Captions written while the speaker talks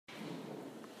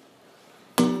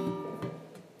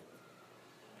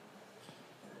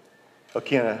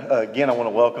Okay, again, I want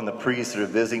to welcome the priests that are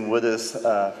visiting with us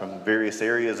from various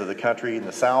areas of the country in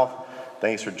the South.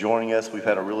 Thanks for joining us. We've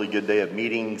had a really good day of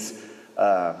meetings.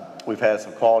 We've had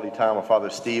some quality time with Father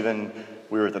Stephen.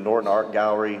 We were at the Norton Art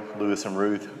Gallery. Lewis and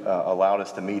Ruth allowed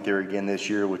us to meet there again this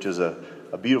year, which is a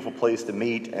beautiful place to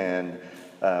meet. And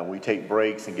we take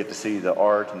breaks and get to see the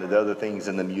art and the other things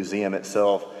in the museum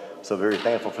itself. So very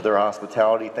thankful for their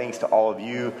hospitality. Thanks to all of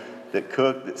you that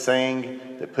cooked, that sang,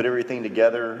 that put everything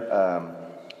together.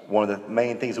 One of the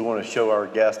main things we want to show our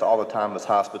guests all the time is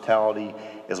hospitality,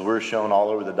 as we're shown all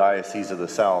over the Diocese of the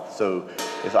South. So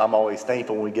I'm always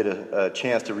thankful when we get a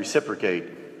chance to reciprocate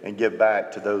and give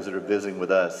back to those that are visiting with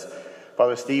us.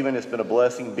 Father Stephen, it's been a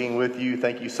blessing being with you.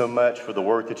 Thank you so much for the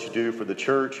work that you do for the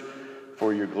church,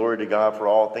 for your Glory to God for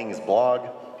All Things blog,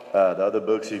 the other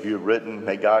books that you've written.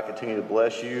 May God continue to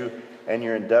bless you and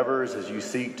your endeavors as you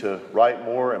seek to write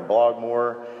more and blog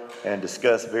more and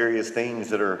discuss various things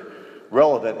that are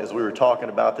relevant, as we were talking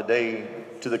about today,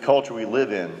 to the culture we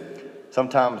live in.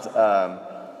 Sometimes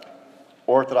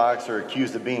Orthodox are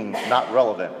accused of being not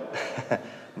relevant,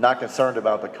 not concerned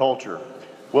about the culture.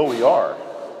 Well, we are.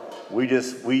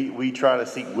 We try to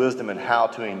seek wisdom in how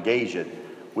to engage it.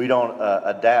 We don't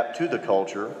adapt to the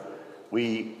culture.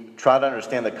 We try to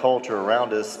understand the culture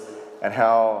around us and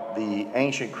how the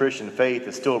ancient Christian faith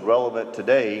is still relevant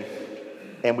today,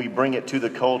 and we bring it to the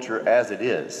culture as it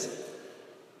is.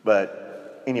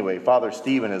 But anyway, Father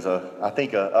Stephen is, I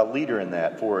think, a leader in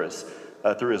that for us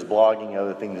through his blogging and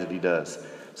other things that he does.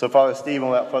 So Father Stephen,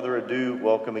 without further ado,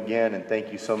 welcome again, and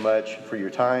thank you so much for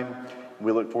your time.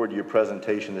 We look forward to your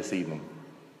presentation this evening.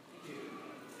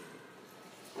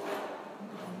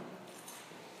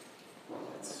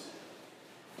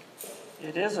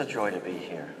 It is a joy to be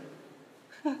here.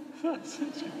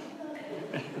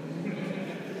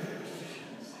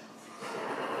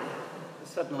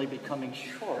 Suddenly becoming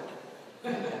short.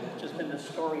 It's just been the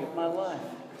story of my life.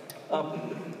 There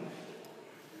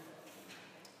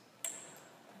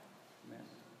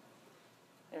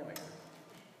we go.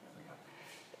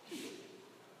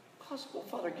 Possible,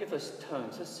 Father, give us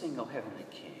tones. Let's sing O Heavenly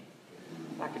King.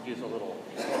 I could use a little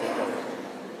Holy Ghost.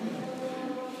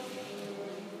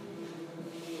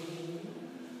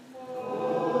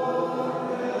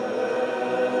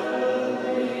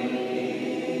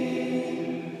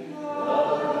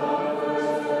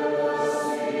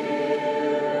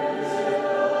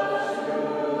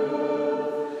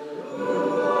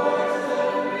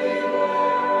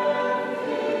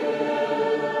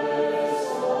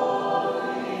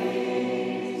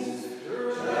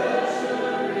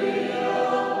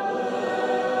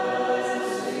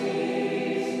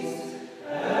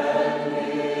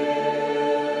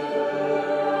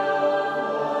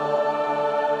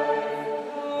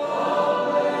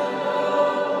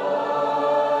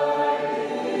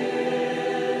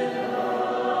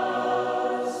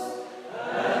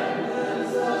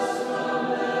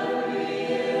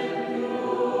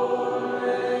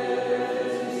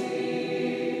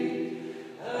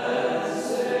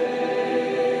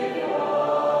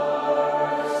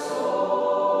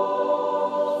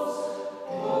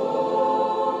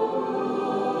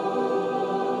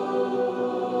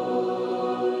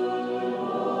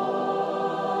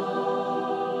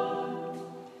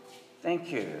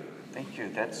 Thank you.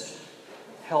 That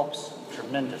helps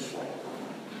tremendously.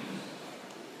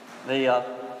 It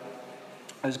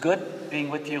was good being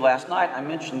with you last night. I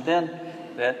mentioned then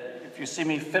that if you see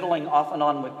me fiddling off and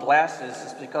on with glasses,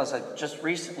 it's because I just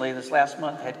recently, this last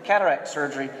month, had cataract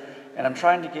surgery, and I'm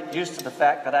trying to get used to the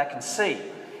fact that I can see.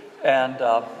 And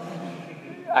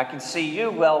I can see you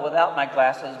well without my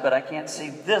glasses, but I can't see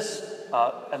this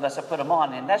unless I put them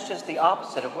on. And that's just the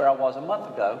opposite of where I was a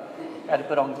month ago. I had to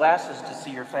put on glasses to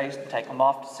see your face and take them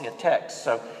off to see a text.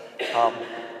 So,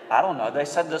 I don't know. They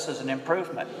said this is an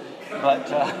improvement.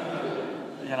 But,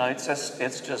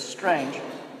 it's just strange.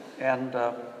 And,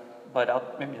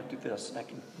 but maybe I'll do this. I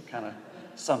can kind of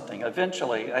something.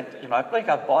 Eventually, I think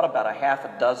I bought about a half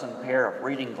a dozen pair of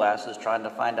reading glasses trying to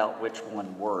find out which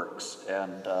one works.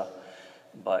 And,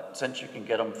 but since you can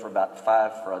get them for about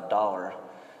 $5 for $1,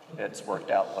 it's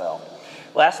worked out well.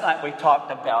 Last night we talked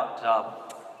about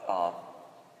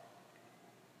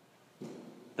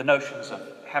the notions of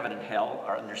heaven and hell,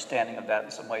 our understanding of that,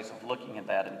 and some ways of looking at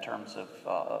that in terms of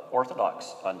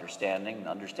Orthodox understanding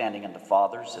in the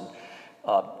Fathers. And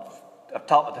I've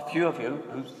talked with a few of you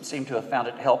who seem to have found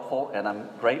it helpful, and I'm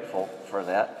grateful for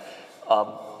that.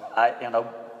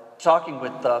 Talking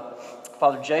with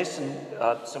Father Jason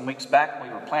some weeks back, we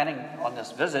were planning on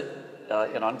this visit,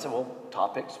 and said, well,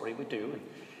 topics, what do we do?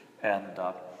 And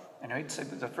he'd say,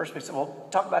 the first week, he said, well,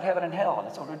 talk about heaven and hell. And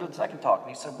that's what we're going to do the second talk. And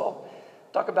he said, well,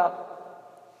 talk about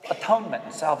atonement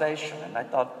and salvation. And I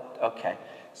thought, okay,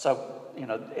 so,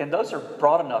 and those are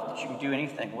broad enough that you can do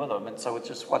anything with them. And so it's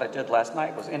just what I did last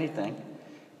night was anything.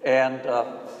 And,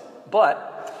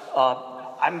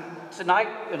 tonight,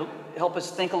 it'll help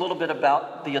us think a little bit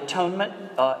about the atonement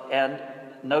and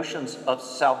notions of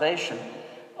salvation.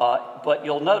 But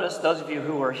you'll notice, those of you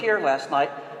who were here last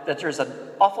night, that there's an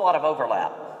awful lot of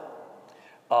overlap.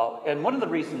 And one of the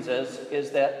reasons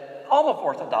is that all of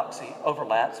Orthodoxy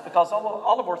overlaps, because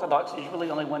all of Orthodoxy is really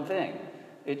only one thing.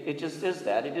 It just is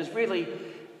that. It is really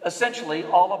essentially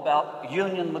all about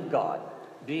union with God.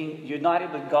 Being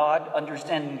united with God,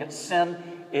 understanding that sin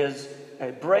is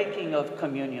a breaking of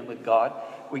communion with God.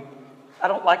 I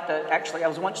don't like I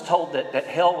was once told that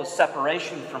hell was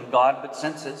separation from God, but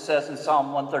since it says in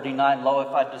Psalm 139, "Lo, if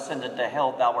I descended to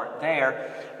hell, thou art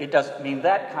there," it doesn't mean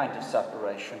that kind of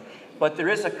separation. But there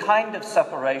is a kind of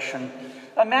separation.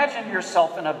 Imagine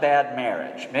yourself in a bad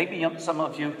marriage. Maybe some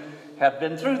of you have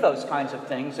been through those kinds of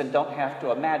things and don't have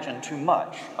to imagine too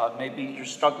much. Maybe you're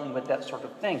struggling with that sort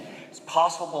of thing. It's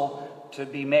possible to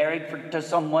be married to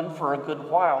someone for a good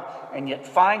while and yet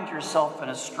find yourself in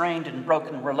a strained and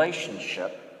broken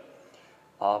relationship.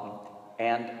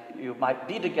 And you might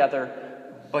be together,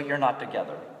 but you're not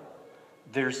together.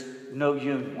 There's no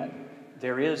union.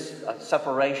 There is a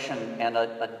separation and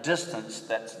a distance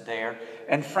that's there.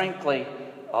 And frankly,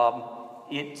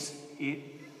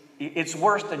 it's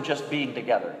worse than just being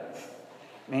together.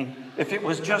 I mean, if it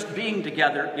was just being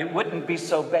together, it wouldn't be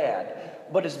so bad.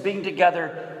 But it's being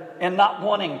together and not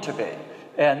wanting to be.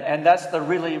 And that's the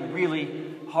really,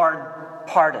 really hard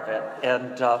part of it.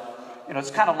 And, it's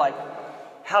kind of like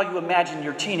how you imagine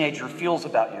your teenager feels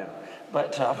about you.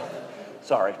 But,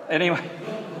 sorry. Anyway,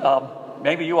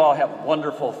 maybe you all have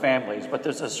wonderful families, but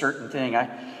there's a certain thing.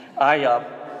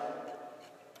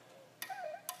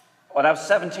 When I was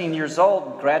 17 years old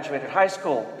and graduated high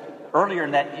school, earlier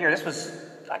in that year,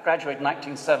 I graduated in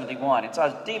 1971, and so I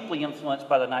was deeply influenced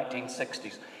by the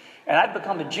 1960s. And I'd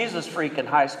become a Jesus freak in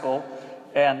high school,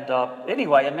 and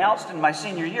anyway, announced in my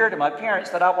senior year to my parents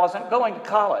that I wasn't going to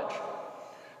college,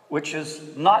 which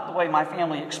is not the way my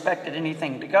family expected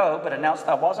anything to go, but announced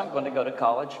I wasn't going to go to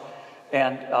college.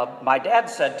 And my dad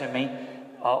said to me,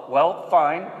 well,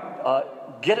 fine,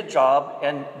 get a job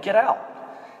and get out.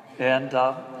 And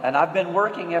I've been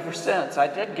working ever since. I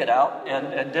did get out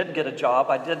and did get a job.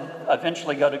 I did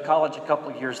eventually go to college a couple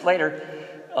of years later,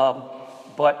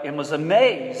 but I was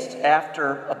amazed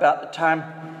after about the time,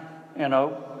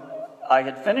 I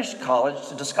had finished college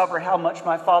to discover how much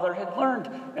my father had learned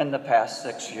in the past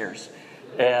 6 years.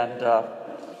 And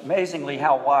amazingly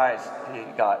how wise he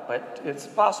got. But it's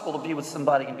possible to be with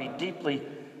somebody and be deeply,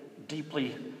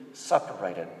 deeply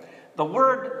separated. The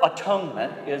word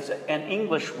atonement is an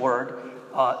English word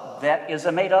that is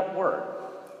a made-up word.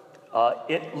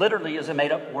 It literally is a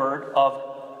made-up word of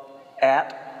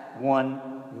 "at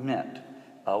one meant."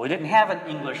 We didn't have an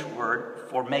English word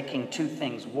for making two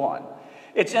things one.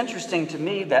 It's interesting to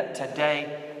me that today,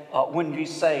 when you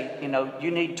say,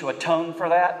 you need to atone for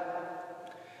that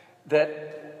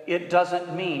it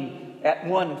doesn't mean at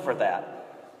one for that.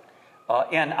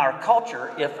 In our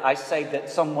culture, if I say that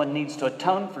someone needs to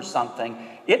atone for something,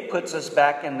 it puts us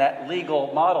back in that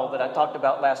legal model that I talked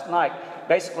about last night.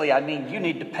 Basically, I mean, you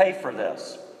need to pay for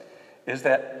this. Is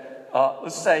that,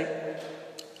 let's say,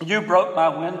 you broke my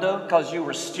window because you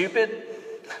were stupid,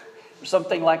 or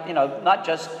something like, not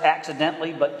just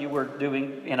accidentally, but you were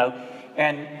doing,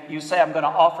 and you say, I'm going to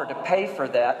offer to pay for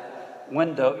that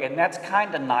window, and that's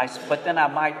kind of nice, but then I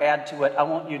might add to it, I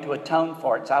want you to atone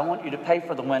for it. So I want you to pay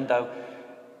for the window,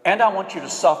 and I want you to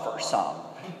suffer some.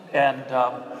 And,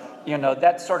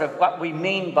 that's sort of what we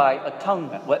mean by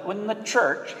atonement. When the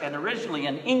church, and originally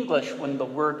in English, when the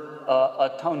word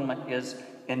atonement is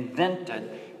invented,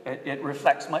 it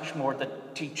reflects much more the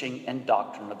teaching and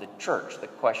doctrine of the church. The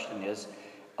question is,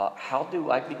 how do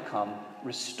I become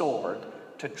restored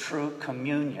to true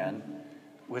communion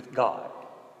with God?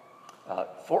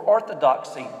 For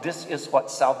Orthodoxy, this is what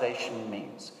salvation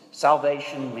means.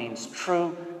 Salvation means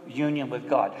true union with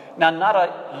God. Now, not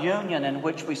a union in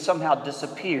which we somehow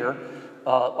disappear,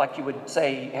 like you would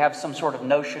say, have some sort of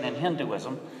notion in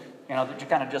Hinduism, that you're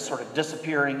kind of just sort of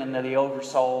disappearing into the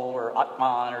oversoul or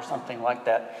Atman or something like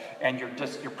that, and your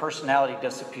personality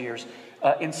disappears.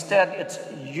 Instead, it's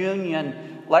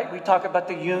union, like we talk about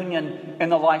the union in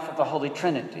the life of the Holy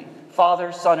Trinity.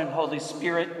 Father, Son, and Holy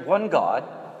Spirit, one God.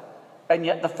 And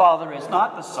yet the Father is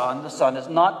not the Son is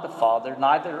not the Father,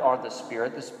 neither are the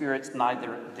Spirit's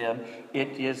neither them.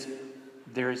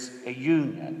 There's a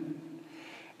union.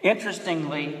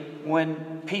 Interestingly,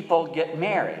 when people get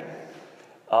married,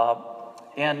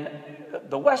 in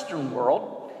the Western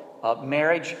world,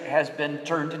 marriage has been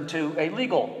turned into a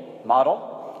legal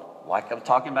model, like I was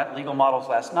talking about legal models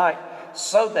last night,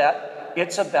 so that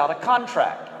it's about a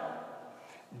contract.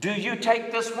 Do you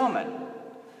take this woman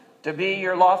to be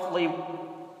your lawfully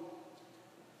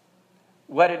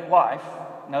wedded wife?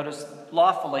 Notice,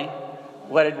 lawfully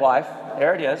wedded wife.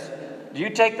 There it is. Do you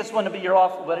take this one to be your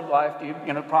lawfully wedded wife? Do you,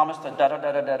 promise to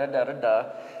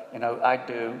da-da-da-da-da-da-da-da? I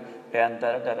do, and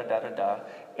da-da-da-da-da-da-da.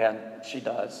 And she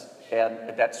does.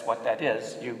 And that's what that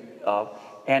is.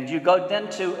 And you go then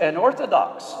to an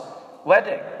Orthodox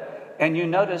wedding, and you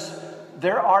notice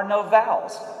there are no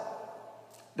vows.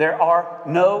 There are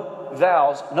no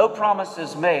vows, no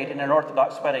promises made in an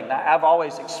Orthodox wedding. Now, I've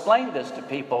always explained this to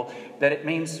people, that it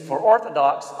means for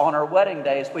Orthodox, on our wedding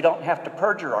days, we don't have to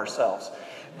perjure ourselves.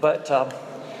 But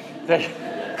they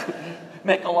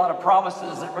make a lot of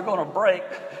promises that we're going to break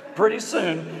pretty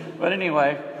soon. But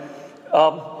anyway,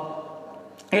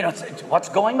 what's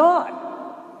going on?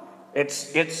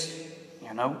 It's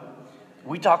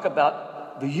we talk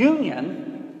about the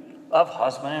union of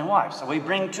husband and wife. So we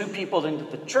bring two people into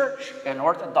the church in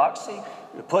Orthodoxy.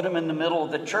 We put them in the middle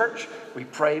of the church. We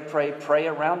pray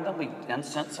around them. We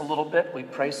incense a little bit. We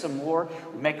pray some more.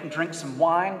 We make them drink some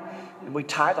wine. And we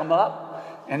tie them up.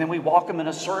 And then we walk them in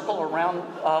a circle around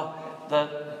the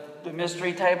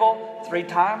mystery table 3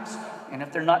 times. And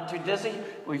if they're not too dizzy,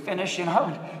 we finish,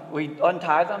 we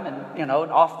untie them and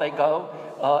off they go.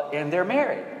 And they're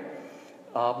married.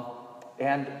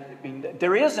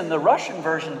 There is, in the Russian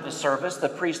version of the service, the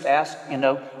priest asks,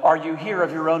 are you here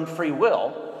of your own free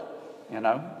will?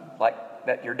 Like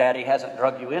that your daddy hasn't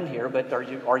drug you in here, but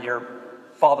or your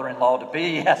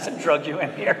father-in-law-to-be hasn't drug you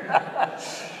in here.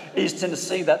 East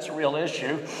Tennessee, that's a real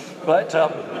issue. But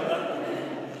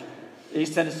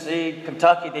East Tennessee,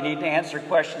 Kentucky, they need to answer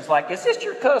questions like, is this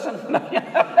your cousin?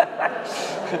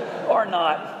 Or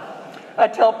not. I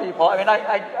tell people,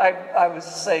 I was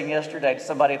saying yesterday to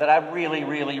somebody that I really,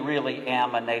 really, really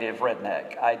am a native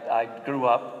redneck. I grew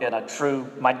up in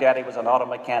my daddy was an auto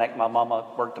mechanic. My mama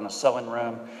worked in a sewing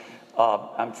room.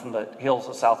 I'm from the hills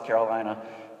of South Carolina.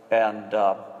 And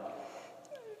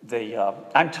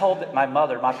I'm told that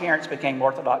my parents became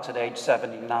Orthodox at age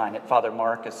 79 at Father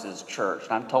Marcus's church.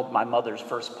 And I'm told my mother's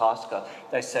first Pascha,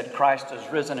 they said, Christ is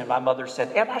risen. And my mother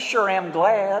said, and I sure am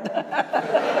glad.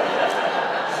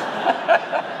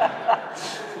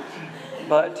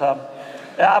 But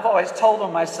I've always told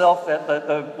them myself that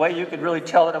the way you could really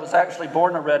tell that I was actually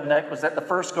born a redneck was that the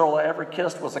first girl I ever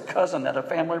kissed was a cousin at a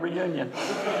family reunion.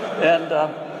 And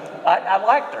I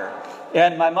liked her.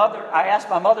 And I asked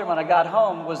my mother when I got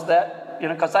home, was that,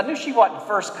 because I knew she wasn't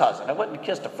first cousin. I wouldn't have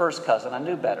kissed a first cousin. I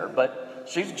knew better. But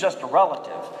she's just a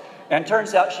relative. And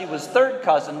turns out she was third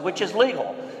cousin, which is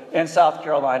legal in South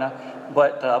Carolina.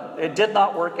 But it did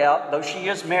not work out, though she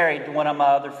is married to one of my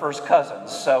other first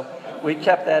cousins. So we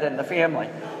kept that in the family.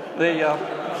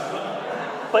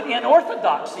 But in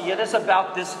Orthodoxy, it is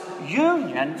about this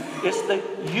union. It's the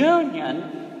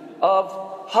union of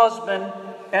husband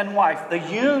and wife. The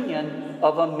union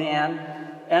of a man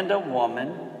and a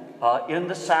woman. In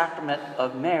the sacrament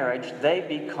of marriage, they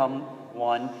become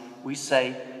one. We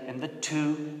say, and the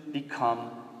two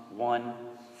become one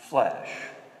flesh.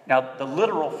 Now, the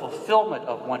literal fulfillment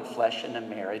of one flesh in a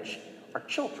marriage are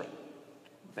children.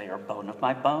 They are bone of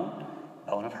my bone,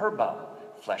 bone of her bone,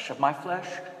 flesh of my flesh,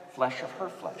 flesh of her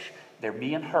flesh. They're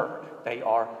me and her. They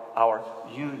are our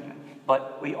union.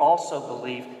 But we also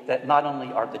believe that not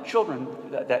only are the children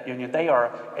that union, they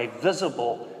are a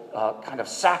visible kind of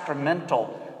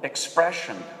sacramental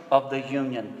expression of the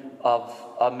union of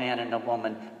a man and a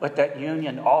woman. But that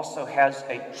union also has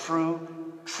a true,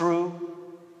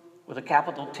 with a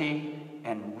capital T,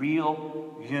 and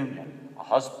real union. A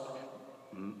husband.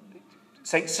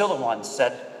 St. Silouan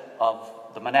said of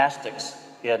the monastics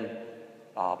in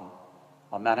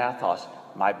Mount Athos,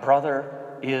 my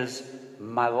brother is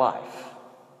my life.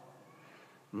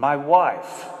 My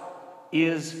wife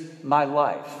is my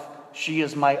life. She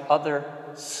is my other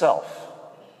self.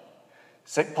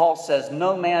 St. Paul says,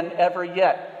 no man ever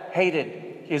yet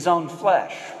hated his own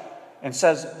flesh, and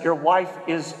says, your wife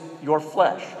is your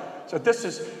flesh. So this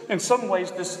is, in some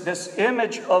ways, this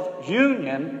image of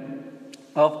union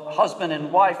of husband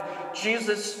and wife.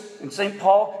 Jesus and St.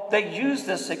 Paul, they use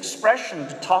this expression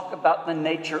to talk about the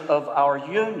nature of our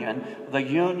union, the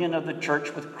union of the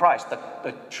church with Christ.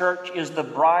 The church is the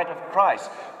bride of Christ,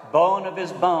 bone of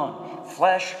his bone,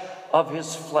 flesh of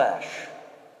his flesh.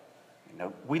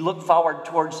 We look forward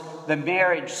towards the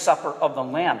marriage supper of the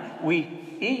Lamb. We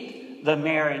eat the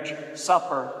marriage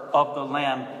supper of the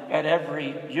Lamb at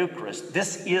every Eucharist.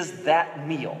 This is that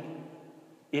meal.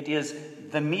 It is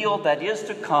the meal that is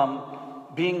to come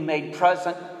being made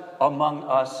present among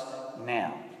us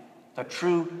now. The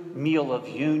true meal of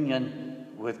union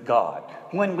with God.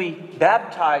 When we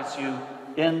baptize you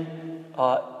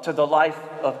to the life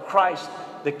of Christ,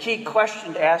 the key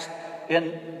question asked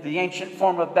in the ancient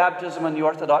form of baptism in the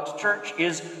Orthodox Church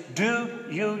is, do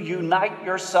you unite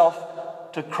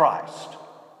yourself to Christ?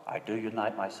 I do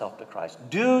unite myself to Christ.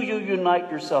 Do you unite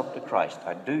yourself to Christ?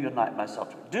 I do unite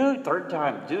myself to Christ. Do, third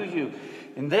time, do you?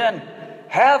 And then,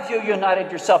 have you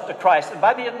united yourself to Christ? And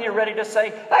by the end, you're ready to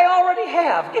say, I already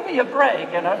have. Give me a break,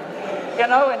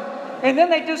 and then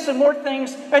they do some more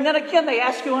things, and then again they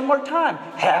ask you one more time,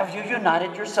 have you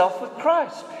united yourself with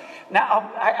Christ?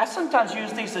 Now, I sometimes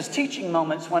use these as teaching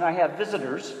moments when I have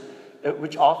visitors,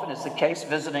 which often is the case,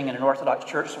 visiting in an Orthodox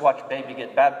church to watch a baby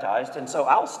get baptized. And so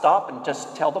I'll stop and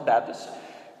just tell the Baptists,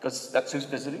 because that's who's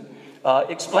visiting,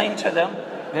 explain to them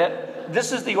that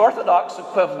this is the Orthodox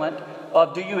equivalent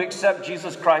of, do you accept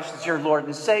Jesus Christ as your Lord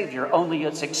and Savior? Only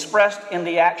it's expressed in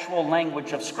the actual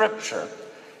language of Scripture.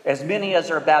 As many as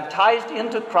are baptized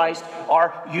into Christ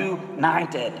are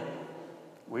united.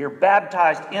 We are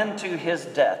baptized into his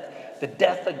death. The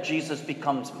death of Jesus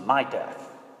becomes my death.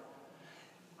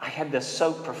 I had this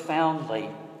so profoundly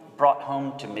brought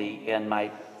home to me in my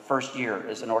first year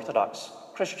as an Orthodox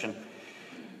Christian.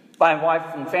 My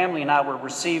wife and family and I were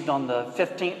received on the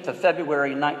 15th of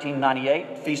February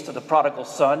 1998, Feast of the Prodigal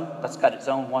Son. That's got its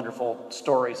own wonderful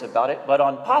stories about it. But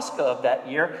on Pascha of that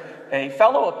year, a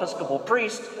fellow Episcopal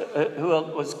priest who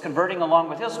was converting along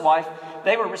with his wife,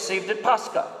 they were received at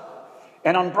Pascha.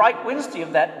 And on Bright Wednesday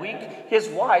of that week, his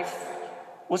wife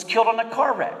was killed in a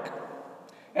car wreck.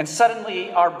 And suddenly,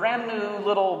 our brand new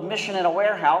little mission in a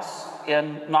warehouse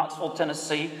in Knoxville,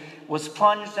 Tennessee, was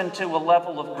plunged into a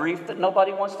level of grief that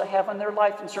nobody wants to have in their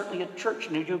life, and certainly at church.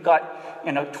 And you've got,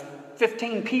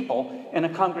 15 people in a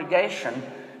congregation.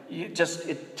 And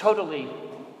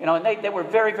they were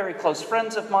very, very close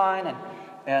friends of mine,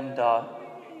 and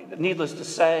needless to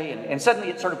say, and suddenly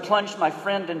it sort of plunged my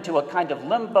friend into a kind of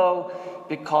limbo,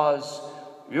 because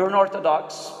you're an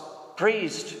Orthodox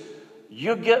priest.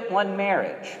 You get one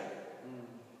marriage.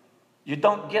 You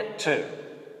don't get two.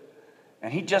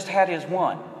 And he just had his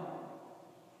one.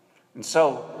 And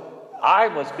so I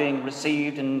was being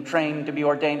received and trained to be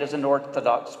ordained as an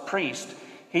Orthodox priest.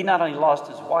 He not only lost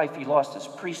his wife, he lost his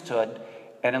priesthood.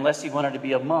 And unless he wanted to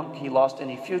be a monk, he lost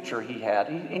any future he had.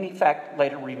 He, in fact,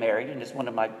 later remarried and is one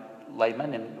of my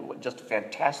laymen and just a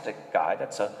fantastic guy.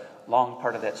 That's a long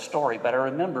part of that story. But I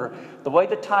remember the way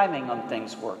the timing on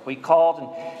things worked. We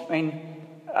called, and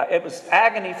it was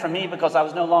agony for me because I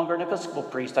was no longer an Episcopal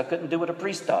priest. I couldn't do what a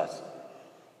priest does.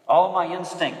 All of my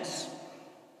instincts,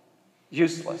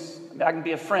 useless. I can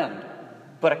be a friend,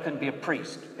 but I couldn't be a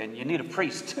priest. And you need a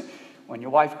priest when your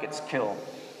wife gets killed.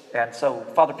 And so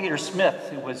Father Peter Smith,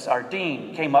 who was our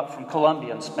dean, came up from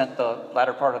Columbia and spent the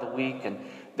latter part of the week. And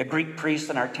the Greek priest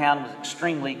in our town was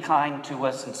extremely kind to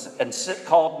us and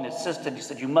called and insisted. He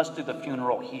said, you must do the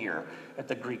funeral here at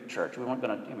the Greek church. We weren't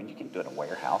going to, you can't do it in a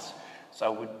warehouse.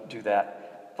 So we'd do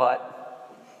that. But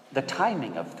the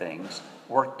timing of things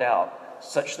worked out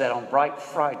such that on Bright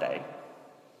Friday,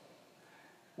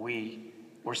 we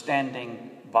were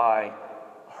standing by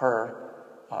her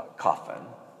coffin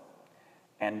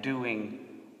and doing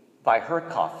by her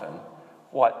coffin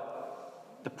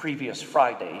what the previous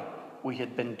Friday we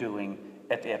had been doing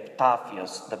at the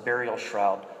Epitaphius, the burial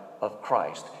shroud of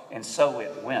Christ. And so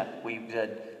it went. We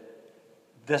did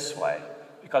this way,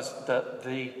 because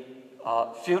the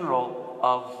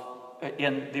funeral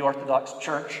in the Orthodox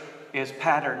Church is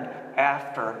patterned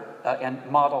after and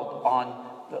modeled on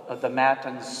the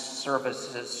Matins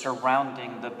services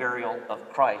surrounding the burial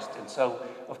of Christ. And so,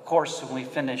 of course, when we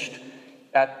finished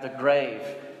at the grave,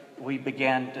 we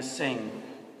began to sing,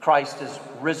 Christ is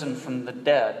risen from the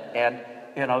dead. And,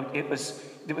 it was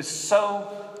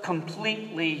so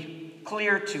completely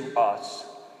clear to us,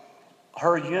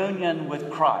 her union with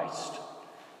Christ,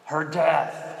 her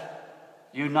death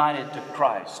united to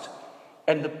Christ,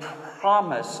 and the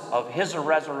promise of his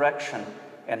resurrection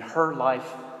and her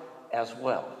life as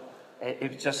well.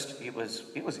 It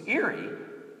was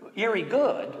eerie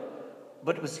good,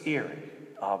 but it was eerie.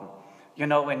 And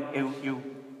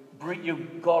you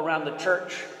go around the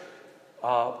church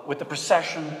with the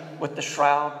procession, with the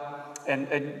shroud, and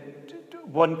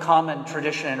one common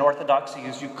tradition in Orthodoxy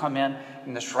is you come in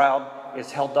and the shroud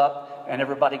is held up and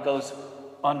everybody goes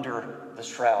under the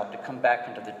shroud to come back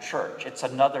into the church. It's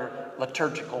another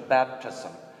liturgical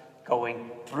baptism, going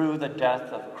through the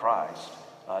death of Christ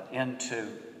into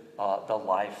the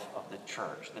life of the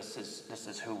church. This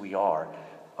is who we are,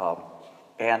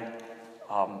 and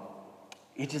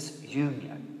it is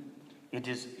union. It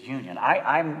is union.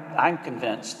 I'm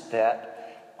convinced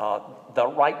that the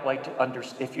right way to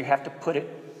understand, if you have to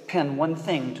pin one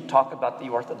thing to talk about the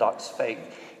Orthodox faith,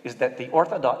 is that the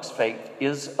Orthodox faith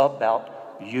is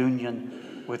about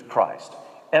union with Christ.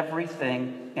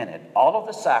 Everything in it. All of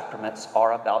the sacraments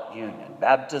are about union.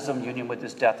 Baptism, union with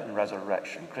his death and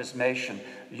resurrection. Chrismation,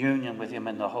 union with him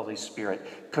in the Holy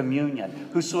Spirit. Communion,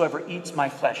 whosoever eats my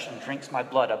flesh and drinks my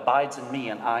blood abides in me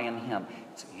and I in him.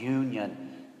 It's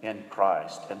union in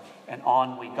Christ. And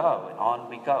on we go, and on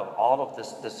we go. All of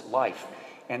this life.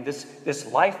 And this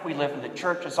life we live in the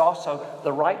church is also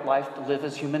the right life to live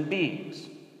as human beings.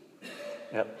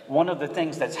 One of the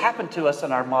things that's happened to us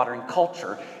in our modern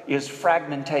culture is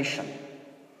fragmentation.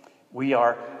 We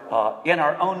are in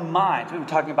our own minds. We were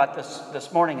talking about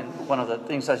this morning, and one of the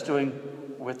things I was doing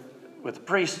with the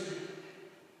priest.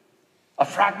 A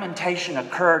fragmentation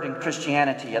occurred in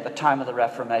Christianity at the time of the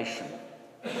Reformation.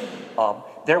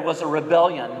 There was a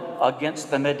rebellion against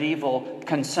the medieval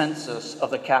consensus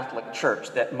of the Catholic Church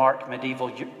that marked medieval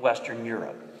Western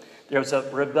Europe. There was a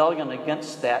rebellion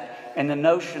against that, and the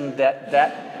notion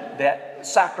that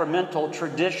sacramental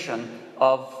tradition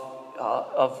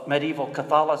of medieval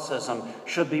Catholicism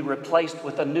should be replaced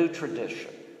with a new tradition.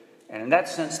 And in that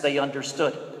sense, they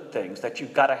understood things, that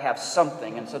you've got to have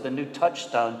something. And so the new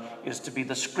touchstone is to be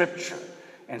the Scripture.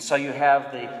 And so you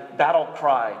have the battle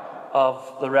cry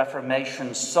of the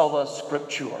Reformation, sola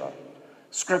scriptura,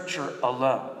 Scripture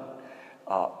alone.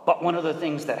 But one of the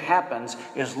things that happens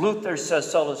is Luther says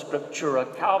sola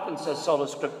scriptura, Calvin says sola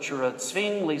scriptura,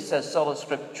 Zwingli says sola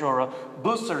scriptura,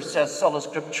 Bucer says sola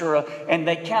scriptura, and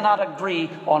they cannot agree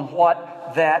on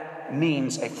what that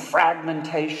means. A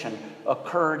fragmentation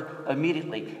occurred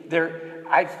immediately.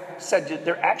 I've said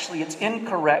it's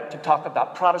incorrect to talk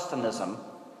about Protestantism.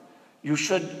 You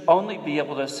should only be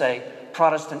able to say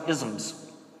Protestantisms,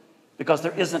 because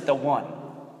there isn't a one.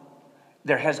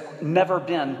 There has never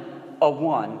been a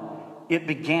one. It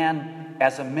began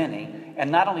as a many.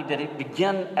 And not only did it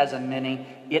begin as a many,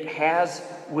 it has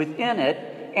within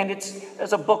it, and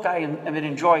there's a book I have been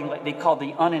enjoying lately called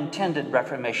The Unintended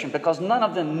Reformation, because none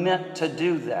of them meant to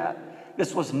do that.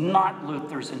 This was not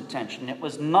Luther's intention. It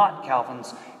was not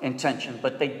Calvin's intention,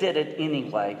 but they did it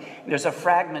anyway. There's a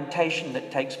fragmentation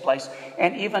that takes place,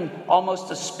 and even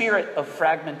almost a spirit of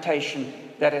fragmentation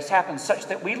that has happened, such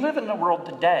that we live in a world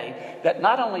today that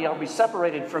not only are we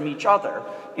separated from each other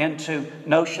into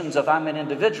notions of I'm an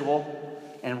individual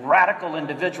and radical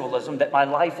individualism, that my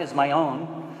life is my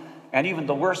own, and even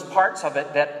the worst parts of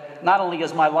it, that not only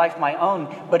is my life my own,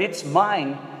 but it's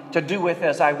mine to do with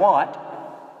as I want.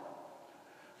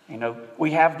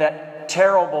 We have that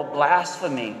terrible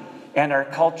blasphemy in our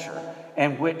culture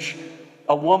in which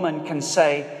a woman can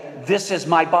say, "This is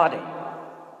my body,"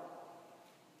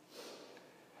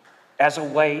 as a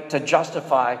way to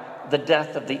justify the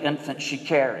death of the infant she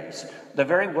carries. The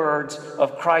very words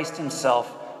of Christ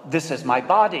himself, "This is my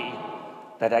body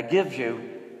that I give you,"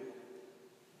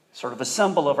 sort of a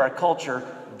symbol of our culture.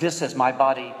 This is my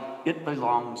body. It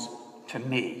belongs to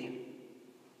me.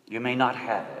 You may not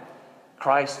have it.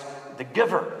 Christ, the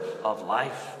giver of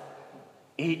life,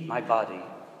 eat my body.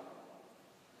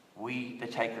 We, the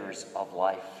takers of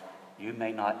life, you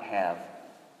may not have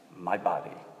my body.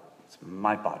 It's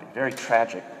my body. Very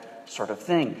tragic sort of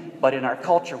thing. But in our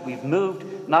culture, we've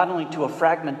moved not only to a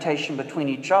fragmentation between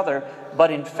each other, but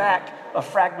in fact, a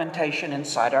fragmentation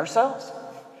inside ourselves.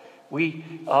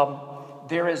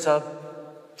 There is a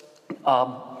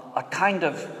kind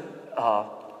of,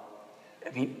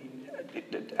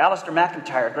 Alistair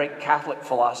McIntyre, a great Catholic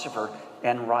philosopher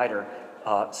and writer,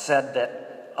 said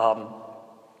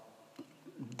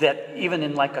that even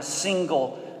in like a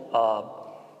single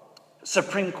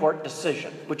Supreme Court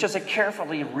decision, which is a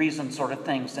carefully reasoned sort of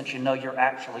thing, since you're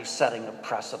actually setting a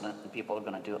precedent and people are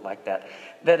going to do it like that,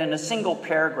 that in a single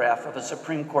paragraph of a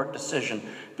Supreme Court decision,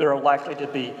 there are likely to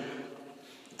be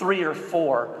 3 or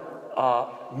 4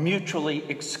 mutually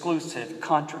exclusive,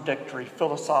 contradictory,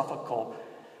 philosophical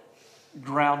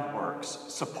groundworks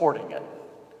supporting it.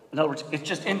 In other words, it's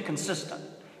just inconsistent.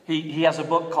 He has a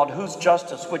book called Whose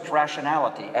Justice, Which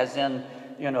Rationality? As in,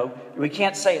 we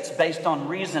can't say it's based on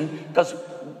reason because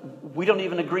we don't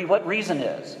even agree what reason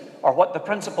is or what the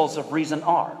principles of reason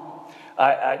are.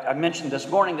 I mentioned this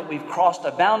morning that we've crossed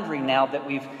a boundary now that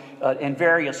we've, in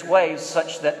various ways,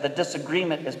 such that the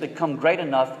disagreement has become great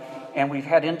enough, and we've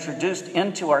had introduced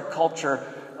into our culture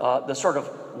the sort of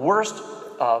worst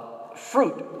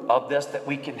fruit of this that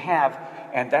we can have,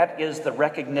 and that is the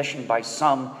recognition by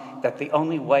some that the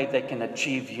only way they can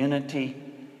achieve unity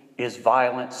is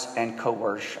violence and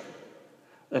coercion.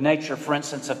 The nature, for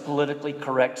instance, of politically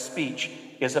correct speech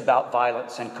is about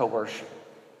violence and coercion.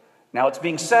 Now, it's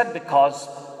being said because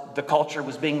the culture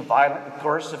was being violent and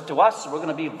coercive to us, so we're going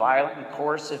to be violent and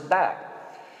coercive back.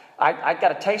 I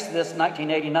got a taste of this in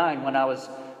 1989 when I was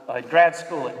in grad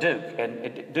school at Duke,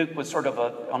 and Duke was sort of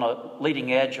on a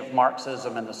leading edge of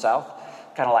Marxism in the South,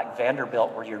 kind of like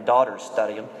Vanderbilt, where your daughters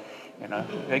study them. You know,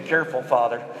 be careful,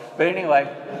 Father. But anyway,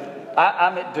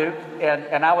 I'm at Duke,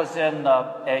 and I was in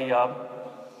a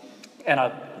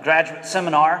graduate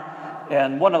seminar,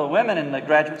 and one of the women in the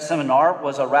graduate seminar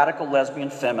was a radical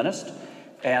lesbian feminist,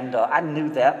 and I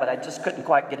knew that, but I just couldn't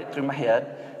quite get it through my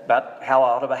head about how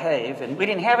I ought to behave. And we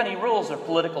didn't have any rules of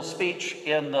political speech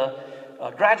in the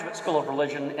graduate school of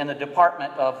religion. In the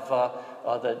department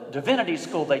of the divinity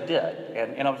school, they did.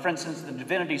 And, you know, for instance, the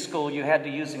divinity school, you had to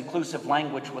use inclusive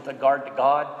language with regard to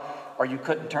God, or you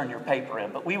couldn't turn your paper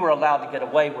in. But we were allowed to get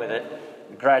away with it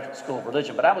in graduate school of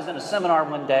religion. But I was in a seminar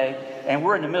one day, and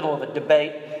we're in the middle of a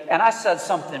debate, and I said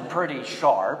something pretty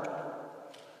sharp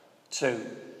to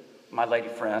my lady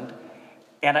friend,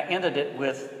 and I ended it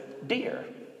with dear.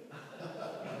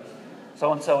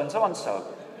 So-and-so and so-and-so,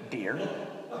 dear.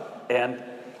 And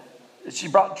she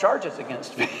brought charges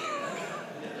against me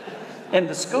in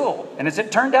the school. And as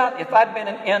it turned out, if I'd been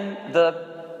in the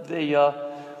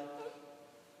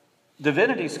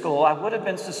divinity school, I would have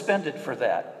been suspended for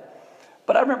that.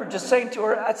 But I remember just saying to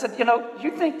her, I said, you know,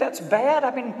 you think that's bad?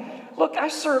 I mean, look, I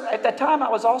served, at that time I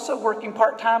was also working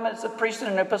part-time as a priest in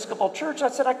an Episcopal church. I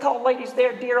said, I call ladies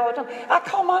there dear all the time. I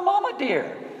call my mama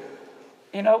dear.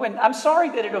 You know, and I'm sorry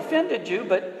that it offended you,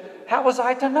 but how was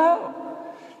I to know?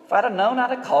 If I'd have known,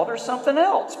 I'd have called her something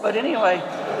else. But anyway,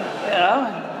 you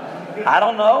know, I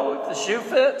don't know if the shoe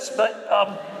fits, but,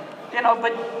 you know,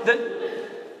 but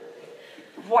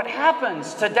what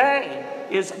happens today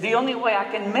is the only way I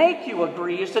can make you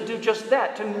agree is to do just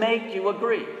that, to make you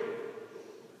agree.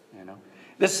 You know,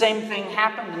 the same thing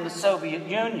happened in the Soviet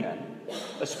Union.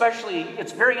 Especially,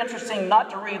 it's very interesting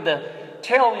not to read the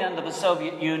tail end of the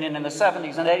Soviet Union in the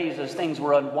 70s and 80s as things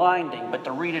were unwinding, but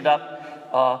to read it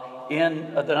up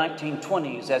in the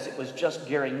 1920s as it was just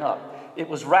gearing up. It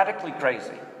was radically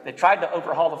crazy. They tried to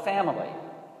overhaul the family,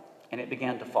 and it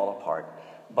began to fall apart.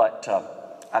 But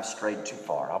I've strayed too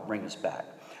far. I'll bring us back.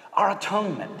 Our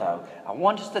atonement, though, I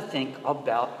want us to think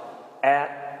about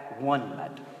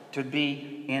at-one-ment, to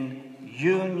be in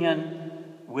union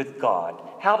with God.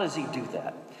 How does he do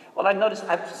that? Well, I noticed,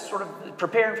 I was sort of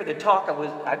preparing for the talk,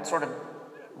 I sort of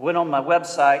went on my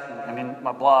website, and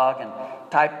my blog, and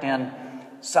typed in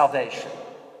salvation,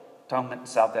 atonement and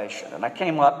salvation. And I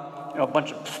came up, a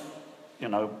bunch of,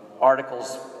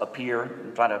 articles appear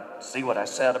and try to see what I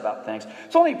said about things.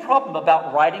 The only problem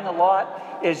about writing a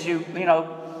lot is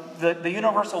the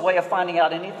universal way of finding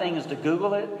out anything is to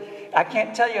Google it. I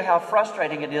can't tell you how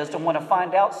frustrating it is to want to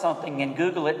find out something and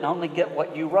Google it and only get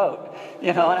what you wrote.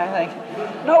 And I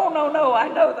think, no, I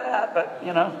know that,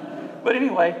 but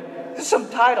anyway, here's some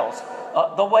titles.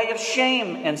 The Way of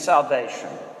Shame in Salvation,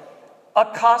 A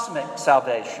Cosmic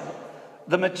Salvation,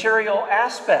 The Material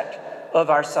Aspect of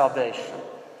Our Salvation,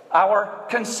 Our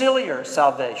Conciliar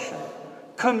Salvation,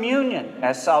 Communion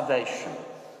as Salvation,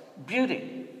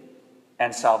 Beauty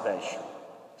and Salvation,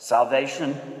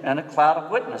 Salvation and a Cloud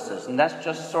of Witnesses. And that's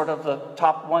just sort of the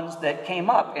top ones that came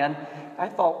up. And I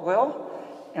thought,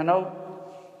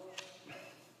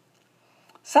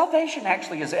 salvation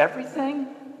actually is everything.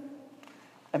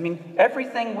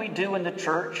 Everything we do in the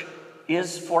church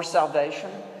is for salvation.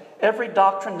 Every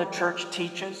doctrine the church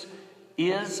teaches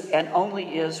is and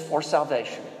only is for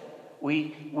salvation.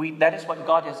 That is what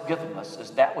God has given us,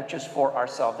 is that which is for our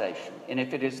salvation. And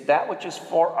if it is that which is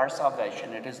for our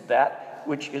salvation, it is that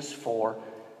which is for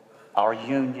our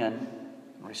union,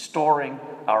 restoring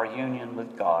our union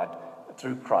with God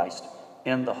through Christ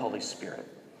in the Holy Spirit.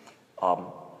 I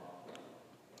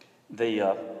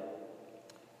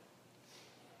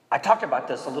talked about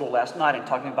this a little last night in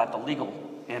talking about the legal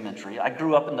imagery. I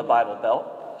grew up in the Bible Belt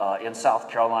in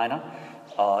South Carolina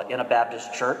in a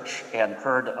Baptist church and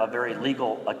heard a very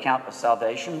legal account of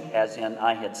salvation, as in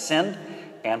I had sinned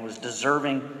and was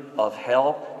deserving of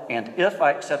hell. And if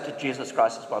I accepted Jesus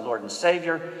Christ as my Lord and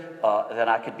Savior, then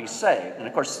I could be saved. And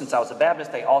of course, since I was a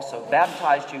Baptist, they also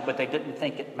baptized you, but they didn't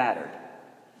think it mattered.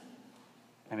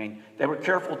 They were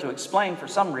careful to explain for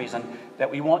some reason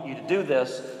that we want you to do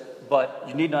this, but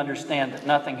you need to understand that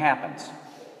nothing happens.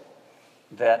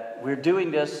 That we're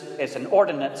doing this as an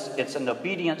ordinance, it's an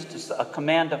obedience to a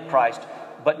command of Christ,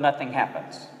 but nothing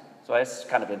happens. So that's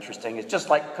kind of interesting. It's just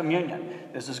like communion.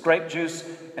 This is grape juice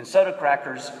and soda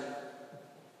crackers,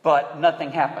 but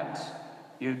nothing happens.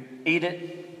 You eat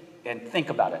it and think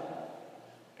about it.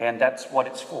 And that's what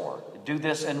it's for. Do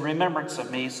this in remembrance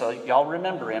of me, so y'all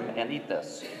remember him and eat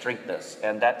this, drink this.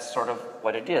 And that's sort of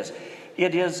what it is.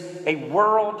 It is a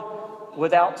world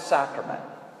without sacrament.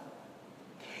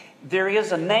 There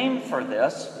is a name for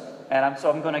this, and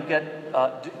so I'm going to get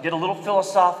a little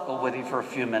philosophical with you for a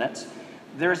few minutes.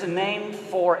 There's a name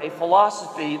for a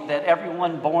philosophy that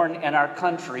everyone born in our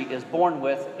country is born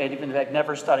with, and even if they've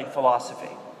never studied philosophy.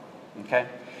 Okay?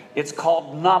 It's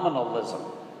called nominalism.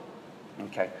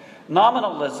 Okay.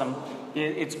 Nominalism,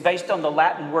 it's based on the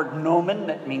Latin word nomen,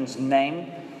 that means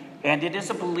name. And it is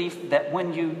a belief that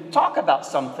when you talk about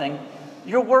something,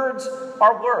 your words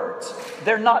are words.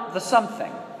 They're not the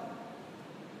something.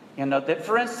 You know, that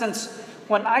for instance,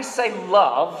 when I say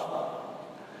love,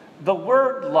 the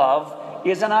word love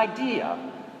is an idea,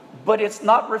 but it's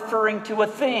not referring to a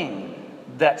thing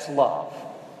that's love.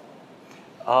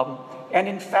 And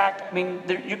in fact, I mean,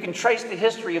 you can trace the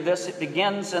history of this. It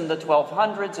begins in the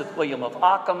 1200s with William of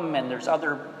Ockham, and there's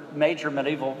other major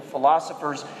medieval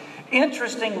philosophers.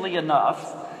 Interestingly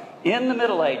enough, in the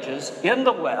Middle Ages, in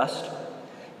the West,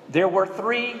 there were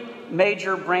three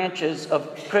major branches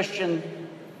of Christian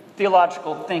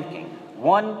theological thinking.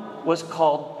 One was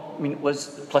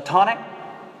was Platonic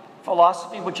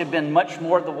philosophy, which had been much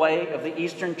more the way of the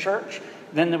Eastern Church.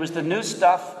 Then there was the new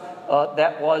stuff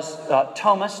that was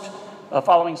Thomist,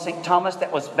 following St. Thomas,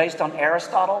 that was based on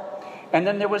Aristotle. And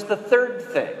then there was the third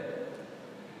thing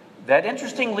that,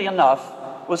 interestingly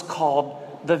enough, was called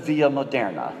the Via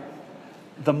Moderna,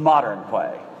 the modern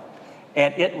way.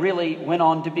 And it really went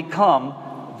on to become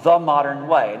the modern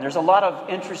way. And there's a lot of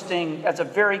interesting, it's a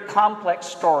very complex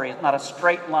story. It's not a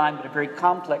straight line, but a very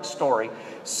complex story,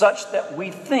 such that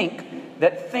we think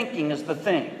that thinking is the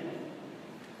thing.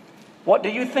 What do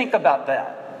you think about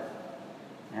that?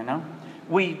 You know?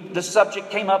 The subject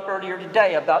came up earlier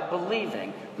today about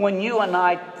believing. When you and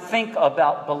I think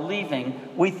about believing,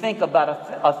 we think about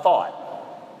a thought.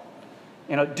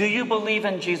 You know, do you believe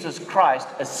in Jesus Christ?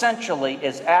 Essentially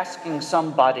is asking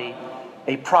somebody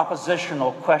a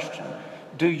propositional question.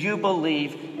 Do you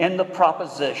believe in the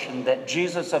proposition that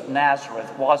Jesus of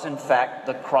Nazareth was in fact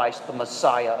the Christ, the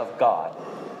Messiah of God?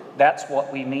 That's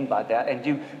what we mean by that.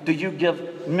 And do you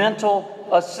give mental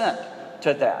assent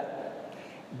to that?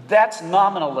 That's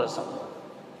nominalism.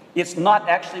 It's not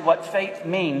actually what faith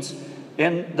means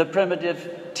in the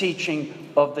primitive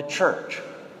teaching of the church,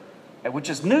 which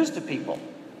is news to people.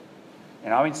 You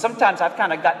know, I mean, sometimes I've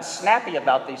kind of gotten snappy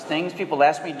about these things. People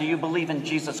ask me, do you believe in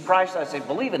Jesus Christ? I say,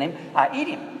 believe in him. I eat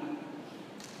him.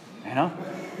 You know?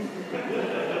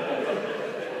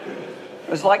 It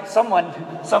was like someone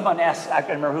asked, I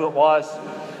can't remember who it was,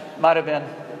 might have been,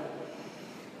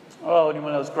 one of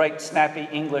those great snappy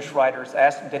English writers,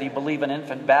 asked him, did he believe in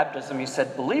infant baptism? He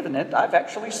said, believe in it? I've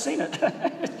actually seen it.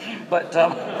 But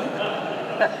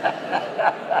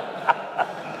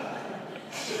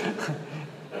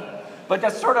but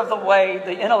that's sort of the way,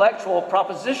 the intellectual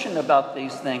proposition about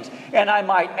these things. And I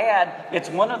might add, it's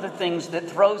one of the things that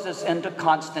throws us into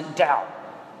constant doubt.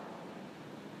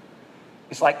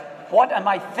 It's like, what am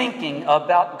I thinking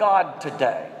about God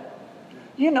today?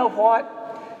 You know what?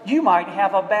 You might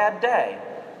have a bad day.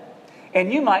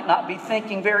 And you might not be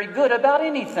thinking very good about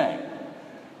anything.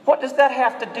 What does that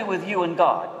have to do with you and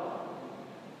God?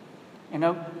 You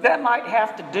know, that might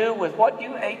have to do with what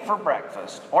you ate for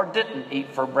breakfast or didn't eat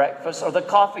for breakfast or the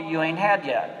coffee you ain't had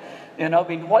yet. You know, I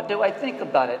mean, what do I think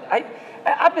about it?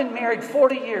 I've been married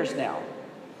 40 years now.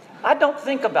 I don't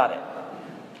think about it.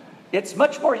 It's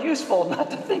much more useful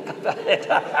not to think about it.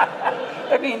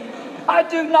 I mean, I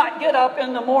do not get up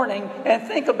in the morning and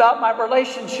think about my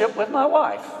relationship with my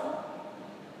wife.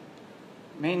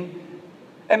 I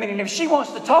mean, if she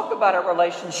wants to talk about our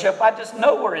relationship, I just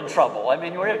know we're in trouble. I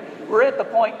mean, we're at the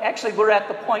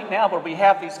point now where we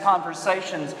have these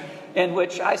conversations in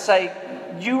which I say,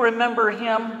 you remember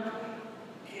him?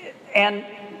 And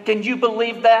can you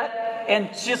believe that? And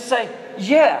just say,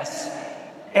 yes.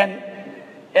 And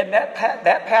that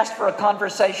passed for a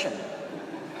conversation.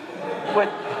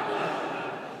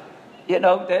 You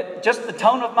know, that just the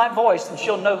tone of my voice, and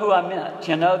she'll know who I meant.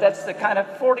 You know, that's the kind of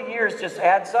 40 years just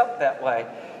adds up that way.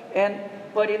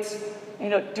 But it's, you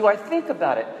know, do I think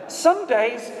about it? Some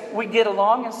days we get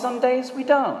along and some days we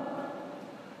don't.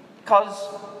 Because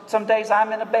some days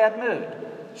I'm in a bad mood.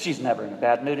 She's never in a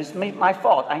bad mood. It's my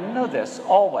fault. I know this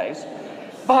always.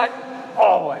 But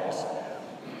always.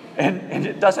 And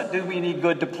it doesn't do me any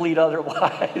good to plead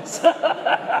otherwise.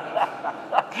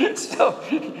 So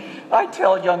I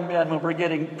tell young men when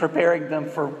we're preparing them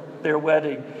for their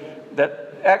wedding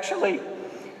that actually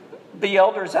the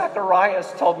elder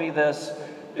Zacharias told me this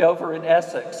over in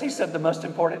Essex. He said the most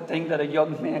important thing that a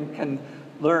young man can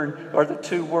learn are the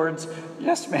two words,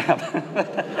 yes, ma'am,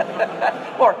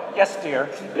 or yes, dear.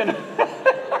 You know?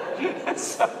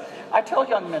 So I tell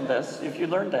young men this, if you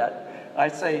learn that, I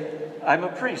say, I'm a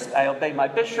priest. I obey my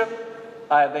bishop.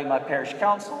 I obey my parish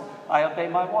council. I obey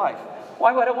my wife.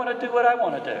 Why would I want to do what I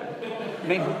want to do? I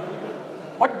mean,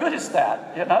 what good is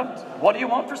that? You know, what do you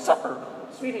want for supper?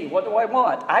 Sweetie, what do I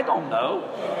want? I don't know.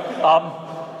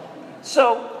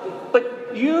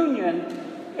 But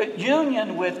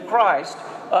union with Christ,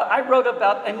 I wrote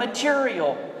about a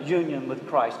material union with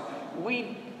Christ.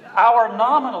 Our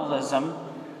nominalism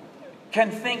can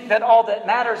think that all that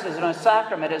matters is in a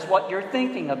sacrament is what you're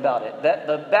thinking about it. That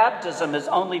the baptism is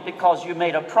only because you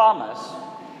made a promise,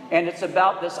 and it's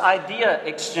about this idea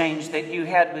exchange that you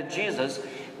had with Jesus.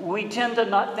 We tend to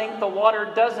not think the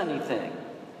water does anything.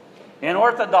 In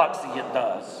Orthodoxy, it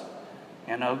does.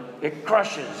 You know, it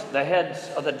crushes the heads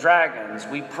of the dragons.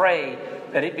 We pray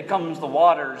that it becomes the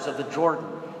waters of the Jordan.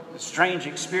 The strange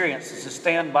experience is to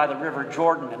stand by the river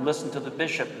Jordan and listen to the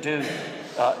bishop do.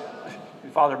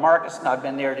 Father Marcus and I have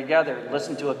been there together,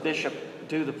 listen to a bishop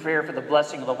do the prayer for the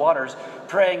blessing of the waters,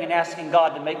 praying and asking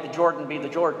God to make the Jordan be the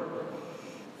Jordan.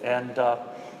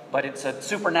 But it's a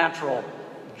supernatural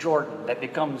Jordan that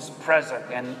becomes present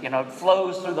and, you know,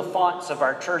 flows through the fonts of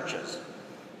our churches.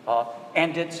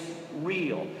 And it's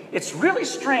real. It's really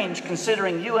strange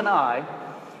considering you and I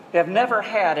have never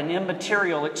had an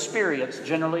immaterial experience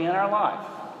generally in our life.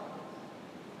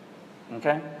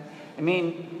 Okay? I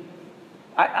mean,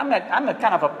 I'm a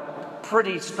kind of a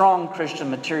pretty strong Christian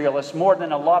materialist, more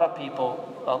than a lot of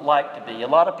people like to be. A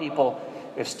lot of people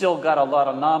have still got a lot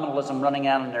of nominalism running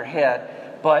out in their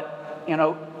head. But, you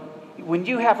know, when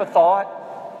you have a thought,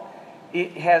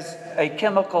 it has a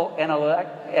chemical and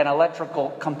electrical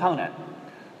component.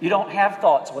 You don't have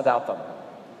thoughts without them.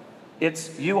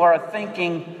 You're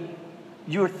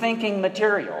thinking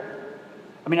material.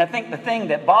 I mean, I think the thing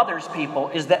that bothers people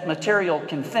is that material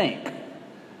can think.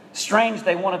 Strange,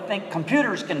 they want to think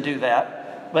computers can do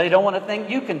that, but they don't want to think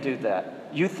you can do that.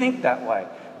 You think that way.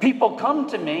 People come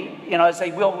to me, you know, as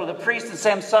they will with a priest and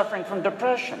say, I'm suffering from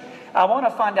depression. I want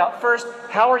to find out first,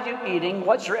 how are you eating?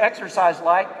 What's your exercise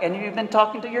like? And have you been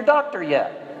talking to your doctor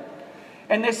yet?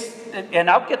 And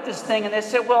I'll get this thing, and they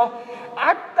say, well,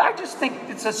 I just think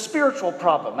it's a spiritual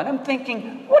problem. And I'm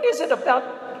thinking, what is it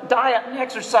about diet and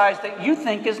exercise that you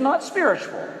think is not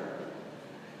spiritual?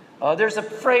 There's a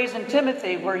phrase in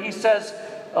Timothy where he says,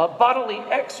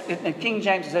 in King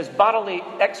James it says, bodily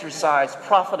exercise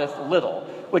profiteth little,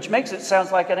 which makes it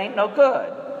sound like it ain't no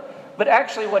good. But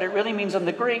actually what it really means in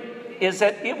the Greek is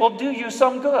that it will do you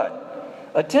some good.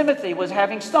 Timothy was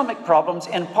having stomach problems,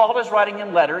 and Paul is writing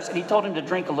him letters, and he told him to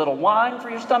drink a little wine for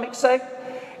your stomach's sake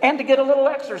and to get a little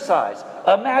exercise.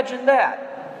 Imagine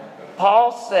that.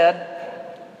 Paul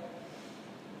said,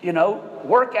 you know,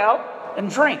 work out and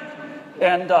drink.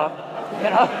 And, you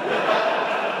know,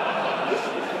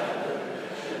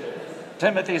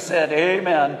 Timothy said,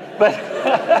 amen. But,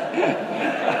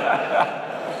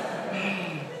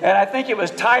 and I think it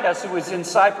was Titus who was in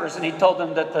Cyprus, and he told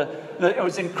them that it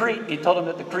was in Crete, he told them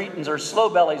that the Cretans are slow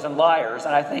bellies and liars.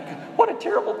 And I think, what a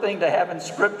terrible thing to have in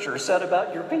Scripture said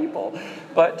about your people.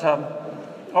 But,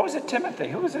 what was it, Timothy?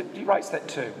 Who was it he writes that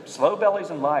to? Slow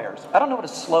bellies and liars. I don't know what a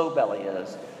slow belly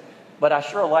is, but I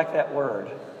sure like that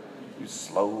word. You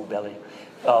slow belly.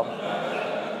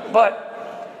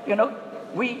 But, you know,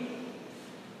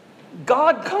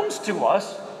 God comes to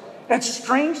us, and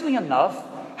strangely enough,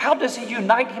 how does he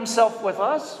unite himself with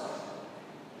us?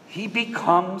 He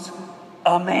becomes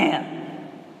a man.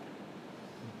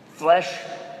 Flesh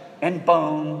and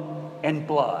bone and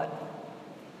blood.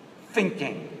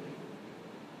 Thinking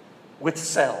with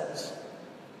cells.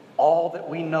 All that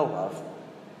we know of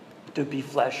to be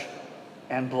flesh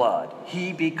and blood.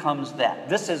 He becomes that.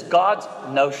 This is God's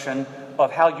notion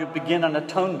of how you begin an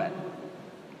atonement.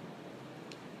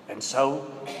 And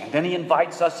then he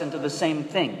invites us into the same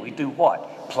thing. We do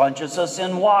what? Plunges us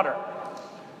in water.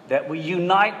 That we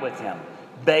unite with him.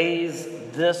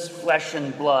 Bathe this flesh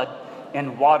and blood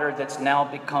in water that's now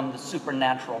become the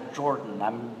supernatural Jordan.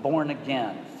 I'm born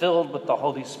again, filled with the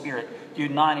Holy Spirit,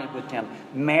 united with him,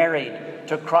 married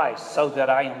to Christ, so that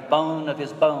I am bone of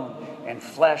his bone and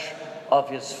flesh of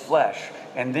his flesh.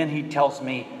 And then he tells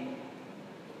me,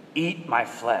 eat my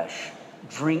flesh,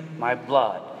 drink my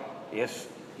blood. If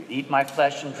you eat my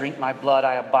flesh and drink my blood,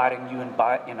 I abide in you,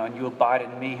 and you abide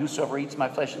in me. Whosoever eats my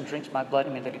flesh and drinks my blood, I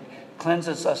mean, that it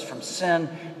cleanses us from sin.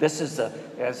 This is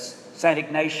as St.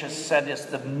 Ignatius said, it's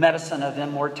the medicine of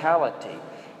immortality.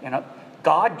 You know,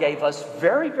 God gave us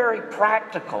very, very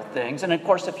practical things. And of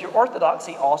course, if you're Orthodox,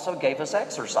 he also gave us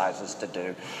exercises to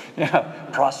do. You know,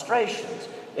 prostrations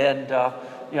and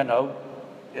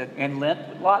in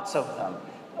Lent, lots of them.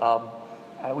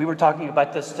 We were talking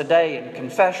about this today in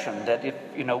confession, that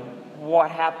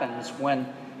what happens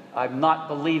when I'm not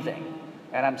believing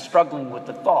and I'm struggling with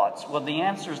the thoughts? Well, the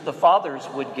answers the fathers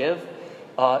would give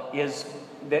is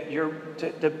that you're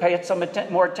to pay some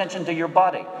more attention to your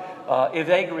body.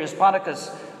 Evagrius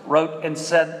Ponticus wrote and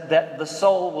said that the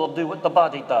soul will do what the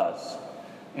body does.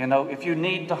 If you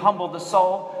need to humble the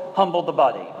soul, humble the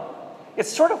body.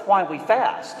 It's sort of why we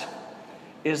fast,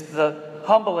 is the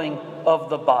humbling of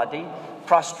the body.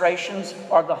 Prostrations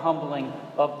are the humbling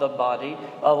of the body.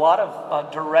 A lot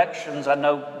of directions, I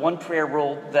know one prayer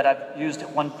rule that I've used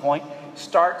at one point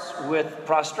starts with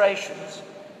prostrations.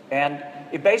 And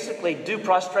you basically do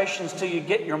prostrations till you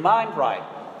get your mind right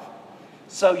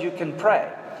so you can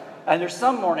pray. And there's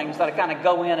some mornings that I kind of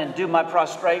go in and do my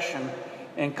prostration,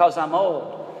 and because I'm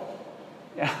old,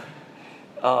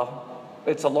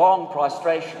 it's a long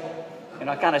prostration. And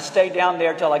I kind of stay down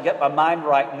there till I get my mind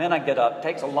right, and then I get up. It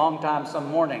takes a long time some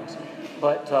mornings.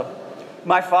 But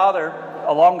my father,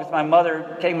 along with my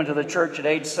mother, came into the church at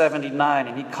age 79,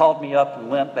 and he called me up in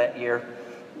Lent that year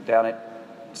down at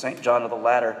St. John of the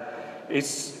Ladder.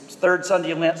 His third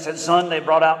Sunday of Lent said, "Son, they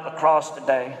brought out the cross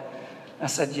today." I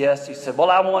said, "Yes." He said, "Well,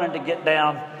 I wanted to get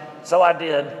down, so I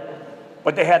did,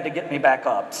 but they had to get me back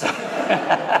up." So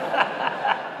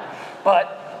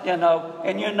but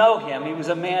and him. He was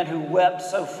a man who wept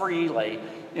so freely,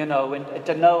 and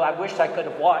to know, I wish I could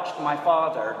have watched my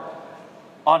father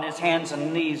on his hands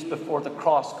and knees before the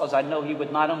cross, because I know he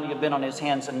would not only have been on his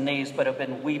hands and knees, but have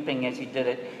been weeping as he did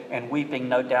it, and weeping,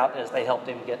 no doubt, as they helped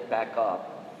him get back up.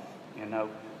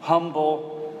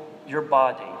 Humble your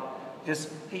body.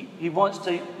 He wants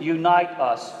to unite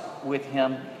us with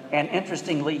him, and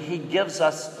interestingly, he gives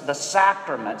us the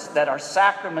sacraments that are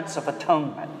sacraments of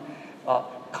atonement.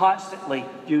 Constantly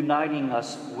uniting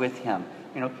us with him.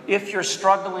 If you're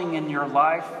struggling in your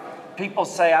life, people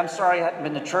say, "I'm sorry I haven't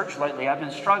been to church lately. I've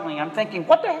been struggling." I'm thinking,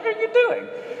 what the heck are you doing?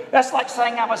 That's like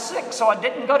saying I was sick, so I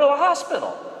didn't go to a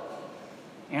hospital.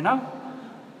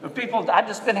 People, I've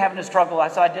just been having a struggle,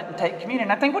 so I didn't take communion.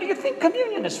 I think, what do you think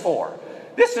communion is for?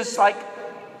 This is like,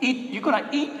 you're going to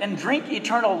eat and drink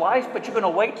eternal life, but you're going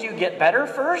to wait till you get better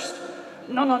first?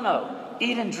 No.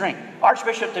 Eat and drink.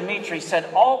 Archbishop Deanery said,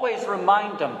 always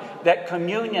remind them that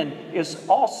communion is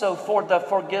also for the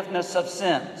forgiveness of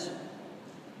sins.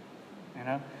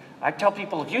 I tell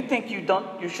people, if you think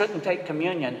you shouldn't take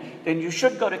communion, then you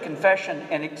should go to confession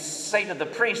and say to the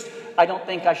priest, "I don't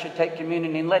think I should take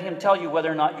communion," and let him tell you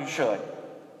whether or not you should.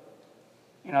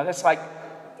 It's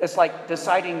like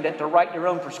deciding that to write your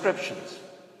own prescriptions.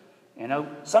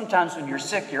 Sometimes when you're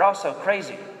sick, you're also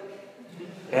crazy.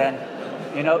 And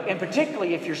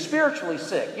particularly if you're spiritually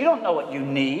sick, you don't know what you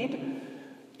need.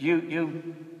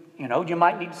 You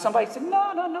might need somebody to say,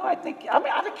 no,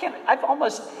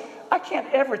 I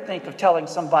can't ever think of telling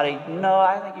somebody, "No,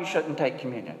 I think you shouldn't take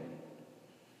communion."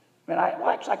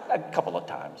 Actually, a couple of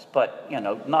times, but,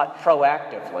 not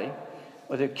proactively.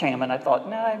 Whether it came and I thought,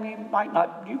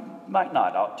 you might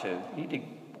not ought to.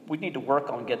 We need to work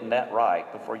on getting that right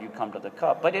before you come to the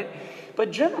cup.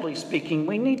 But generally speaking,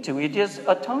 we need to. It is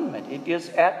atonement. It is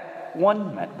at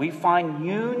one-ment. We find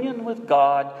union with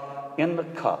God in the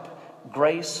cup,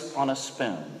 grace on a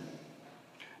spoon.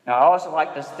 Now, I also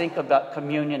like to think about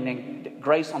communion and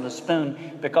grace on the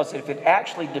spoon, because if it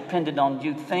actually depended on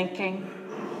you thinking,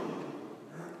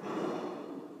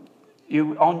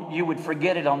 you would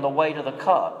forget it on the way to the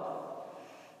cup.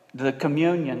 The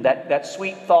communion, that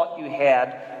sweet thought you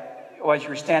had as you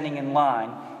were standing in line,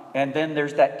 and then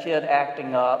there's that kid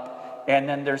acting up, and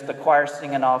then there's the choir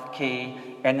singing off key,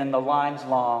 and then the line's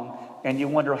long, and you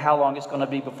wonder how long it's going to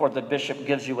be before the bishop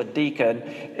gives you a deacon,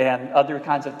 and other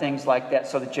kinds of things like that,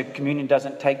 so that your communion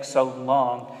doesn't take so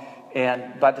long.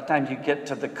 And by the time you get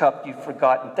to the cup, you've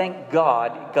forgotten. Thank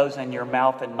God it goes in your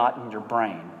mouth and not in your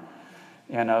brain.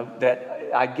 That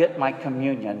I get my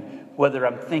communion whether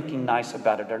I'm thinking nice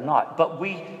about it or not. But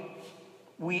we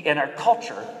in our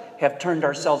culture have turned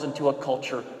ourselves into a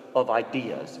culture of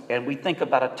ideas. And we think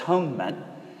about atonement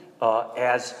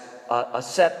as a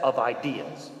set of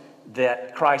ideas.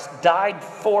 That Christ died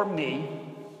for me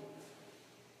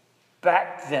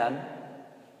back then.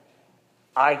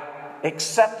 I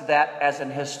accept that as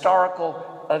an historical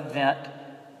event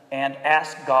and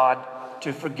ask God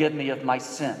to forgive me of my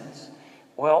sins.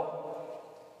 Well,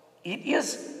 it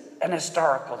is an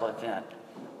historical event,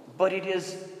 but it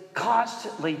is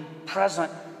constantly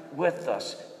present with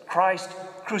us. Christ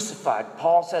crucified.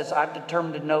 Paul says, "I've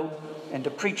determined to know and to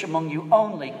preach among you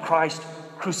only Christ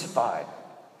crucified."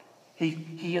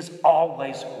 He is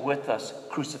always with us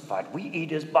crucified. We eat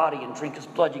his body and drink his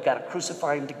blood. You got to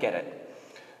crucify him to get it.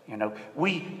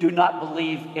 We do not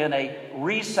believe in a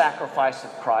re-sacrifice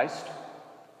of Christ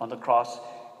on the cross.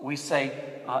 We say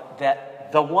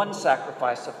that the one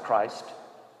sacrifice of Christ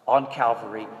on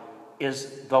Calvary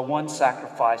is the one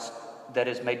sacrifice that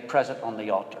is made present on the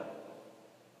altar.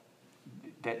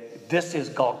 That this is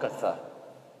Golgotha.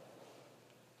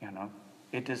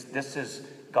 This is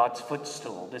God's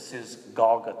footstool. This is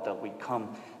Golgotha. We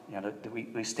come,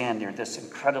 we stand there, this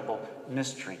incredible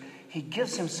mystery. He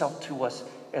gives himself to us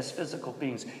as physical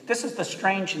beings. This is the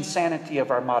strange insanity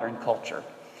of our modern culture,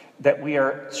 that we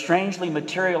are strangely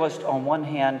materialist on one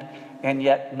hand and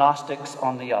yet Gnostics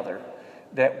on the other.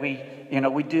 That we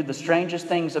do the strangest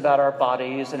things about our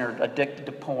bodies and are addicted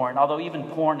to porn, although even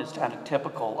porn is kind of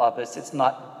typical of us. It's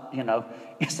not,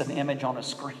 it's an image on a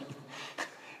screen.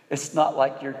 It's not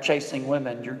like you're chasing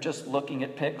women. You're just looking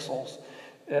at pixels,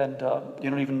 and you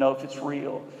don't even know if it's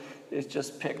real. It's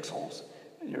just pixels.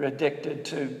 You're addicted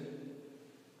to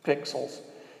pixels.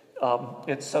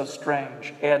 It's so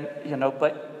strange. And,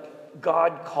 but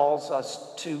God calls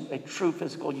us to a true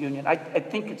physical union. I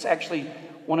think it's actually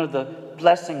one of the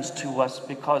blessings to us,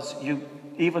 because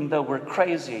even though we're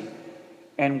crazy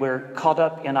and we're caught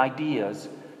up in ideas,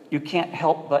 you can't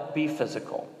help but be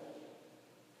physical.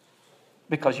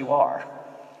 Because you are.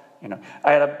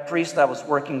 I had a priest I was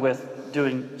working with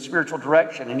doing spiritual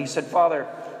direction, and he said, "Father,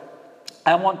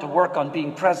 I want to work on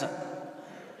being present."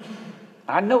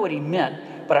 I know what he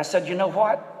meant, but I said, "You know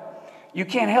what? You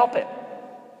can't help it.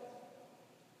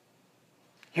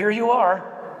 Here you are."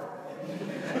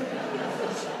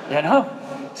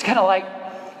 It's kind of like,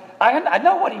 I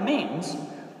know what he means,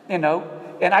 and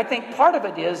I think part of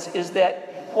it is that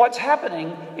what's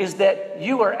happening is that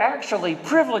you are actually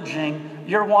privileging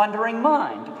your wandering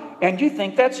mind, and you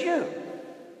think that's you.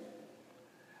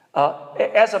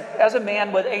 As a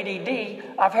man with ADD,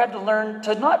 I've had to learn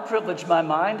to not privilege my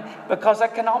mind, because I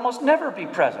can almost never be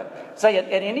present. Say at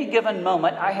any given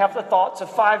moment, I have the thoughts of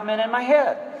 5 men in my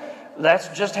head. That's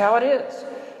just how it is,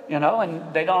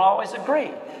 and they don't always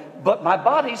agree. But my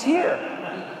body's here.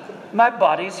 My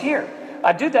body's here.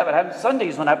 I do that on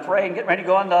Sundays when I pray and get ready to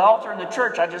go on the altar in the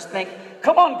church. I just think,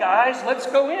 come on, guys, let's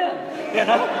go in,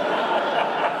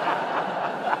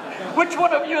 Which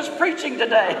one of you is preaching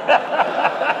today?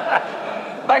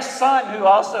 My son, who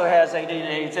also has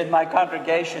ADD, is in my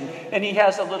congregation, and he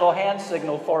has a little hand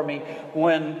signal for me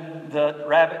when the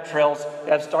rabbit trails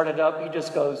have started up. He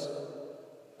just goes...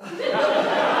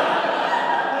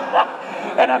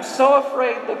 And I'm so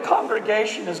afraid the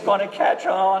congregation is going to catch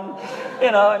on,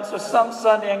 and so some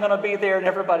Sunday I'm going to be there and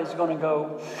everybody's going to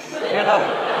go,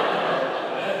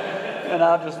 and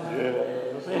I'll just,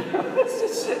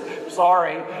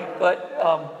 sorry, but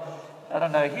I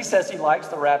don't know. He says he likes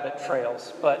the rabbit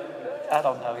trails, but I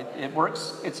don't know. It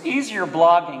works. It's easier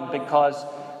blogging because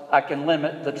I can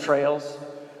limit the trails.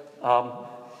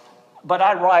 But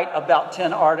I write about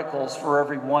 10 articles for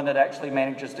every one that actually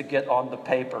manages to get on the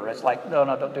paper. It's like, no,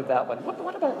 don't do that one.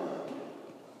 What about?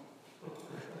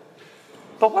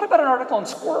 But what about an article on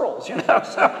squirrels?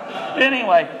 So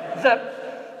anyway,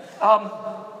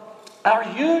 our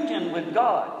union with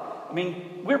God. I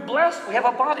mean, we're blessed. We have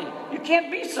a body. You can't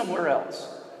be somewhere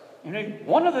else.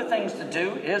 One of the things to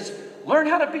do is learn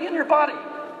how to be in your body.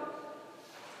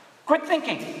 Quit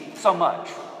thinking so much.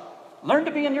 Learn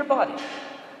to be in your body.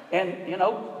 And,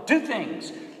 do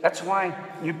things. That's why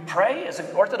you pray as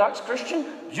an Orthodox Christian,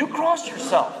 you cross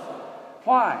yourself.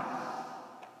 Why?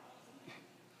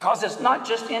 Because it's not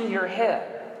just in your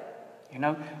head.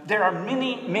 There are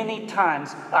many, many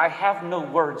times I have no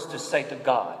words to say to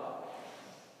God.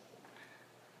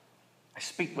 I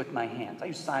speak with my hands. I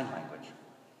use sign language.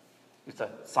 It's a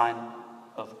sign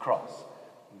of the cross.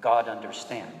 God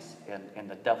understands, and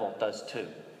the devil does too.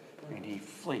 And he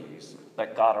flees.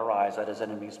 Let God arise, let his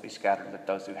enemies be scattered, let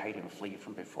those who hate him flee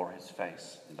from before his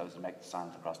face. And those who make the sign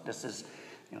of the cross. This is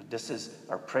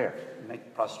our prayer. We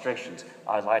make prostrations.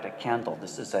 I light a candle.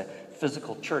 This is a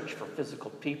physical church for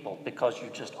physical people, because you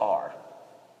just are.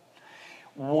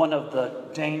 One of the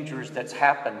dangers that's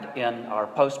happened in our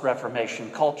post-Reformation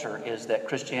culture is that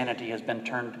Christianity has been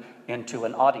turned into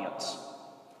an audience,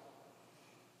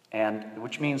 and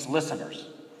which means listeners.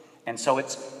 And so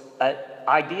it's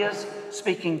ideas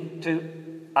speaking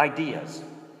to ideas.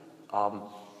 I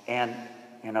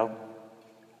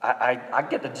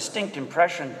get the distinct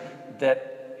impression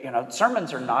that,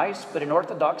 sermons are nice, but in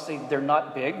Orthodoxy, they're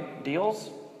not big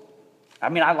deals. I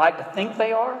mean, I like to think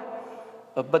they are,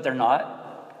 but they're not.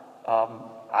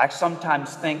 I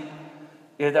sometimes think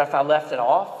that if I left it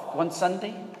off one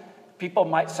Sunday, people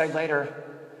might say later,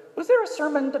 was there a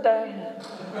sermon today?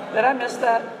 Did I miss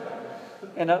that?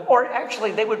 Or actually,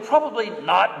 they would probably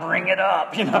not bring it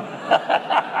up,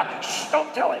 Shh,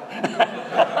 don't tell him.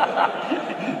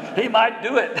 He might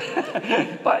do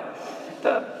it. But,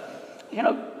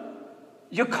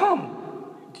 you come.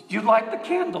 You light the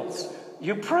candles.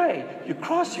 You pray. You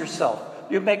cross yourself.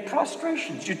 You make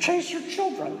prostrations. You chase your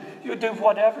children. You do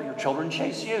whatever. Your children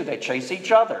chase you. They chase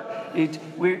each other.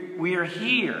 We're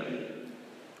here.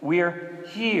 We're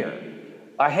here.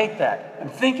 I hate that. I'm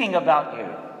thinking about you.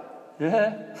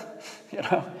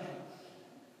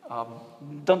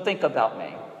 Don't think about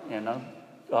me.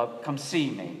 Come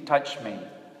see me, touch me,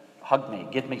 hug me,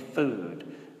 give me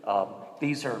food.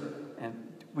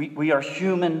 We are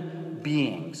human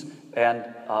beings and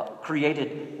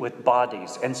created with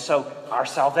bodies. And so our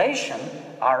salvation,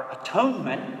 our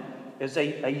atonement, is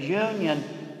a union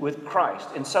with Christ.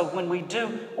 And so when we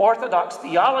do Orthodox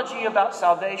theology about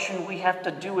salvation, we have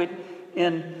to do it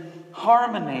in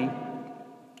harmony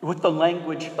with the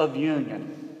language of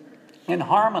union. In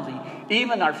harmony,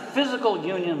 even our physical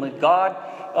union with God,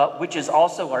 which is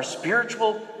also our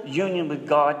spiritual union with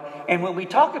God. And when we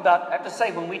talk about, I have to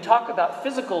say, when we talk about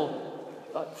physical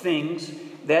things,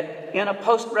 that in a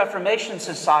post-Reformation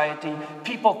society,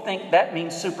 people think that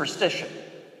means superstition.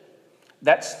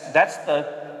 That's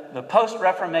the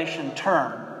post-Reformation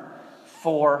term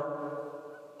for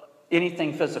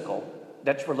anything physical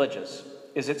that's religious,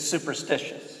 is it's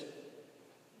superstitious.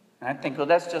 And I think, well,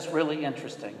 that's just really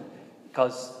interesting,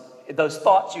 because those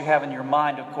thoughts you have in your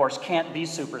mind, of course, can't be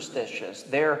superstitious.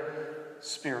 They're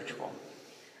spiritual.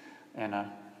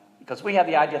 Because we have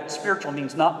the idea that spiritual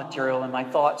means not material, and my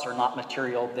thoughts are not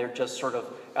material. They're just sort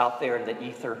of out there in the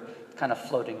ether, kind of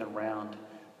floating around,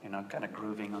 kind of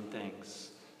grooving on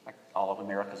things. Like all of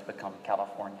America's become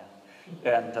California.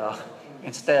 And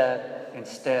instead,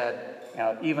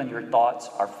 even your thoughts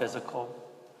are physical.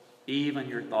 Even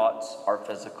your thoughts are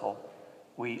physical.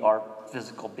 We are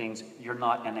physical beings. You're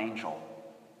not an angel.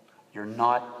 You're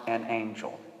not an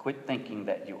angel. Quit thinking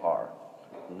that you are.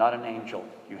 You're not an angel.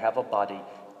 You have a body.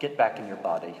 Get back in your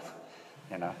body.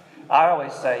 I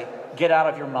always say, get out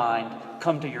of your mind,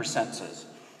 come to your senses.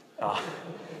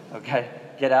 Okay?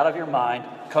 Get out of your mind,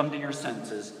 come to your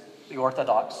senses. The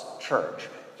Orthodox Church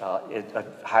is a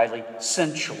highly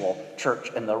sensual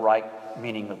church in the right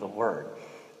meaning of the word.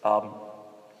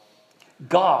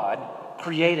 God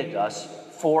created us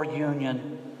for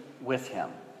union with Him.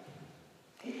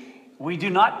 We do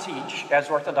not teach, as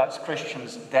Orthodox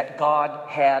Christians, that God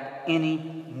had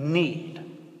any need.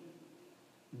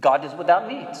 God is without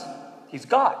needs. He's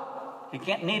God. He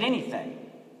can't need anything.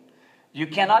 You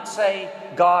cannot say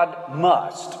God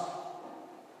must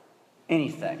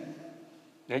anything.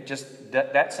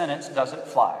 That sentence doesn't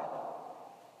fly.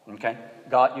 Okay?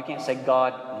 You can't say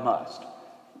God must.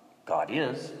 God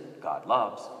is. God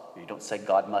loves. You don't say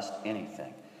God must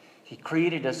anything. He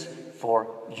created us for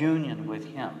union with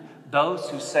Him. Those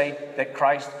who say that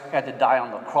Christ had to die on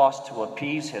the cross to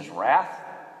appease His wrath,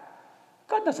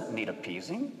 God doesn't need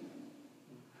appeasing.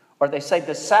 Or they say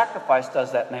the sacrifice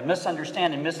does that, and they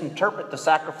misunderstand and misinterpret the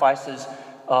sacrifices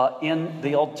in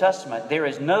the Old Testament. There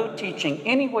is no teaching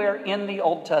anywhere in the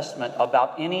Old Testament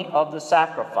about any of the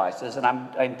sacrifices. And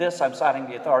I'm citing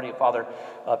the authority of Father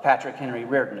Patrick Henry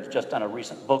Reardon, who's just done a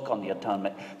recent book on the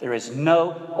atonement. There is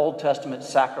no Old Testament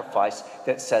sacrifice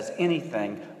that says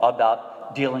anything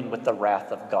about dealing with the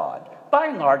wrath of God. By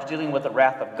and large, dealing with the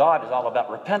wrath of God is all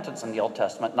about repentance in the Old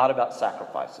Testament, not about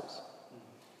sacrifices.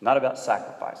 Not about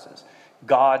sacrifices.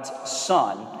 God's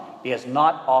Son is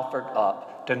not offered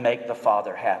up to make the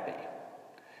Father happy.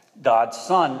 God's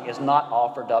Son is not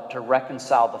offered up to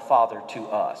reconcile the Father to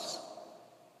us.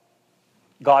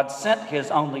 God sent His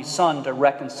only Son to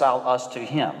reconcile us to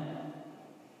Him.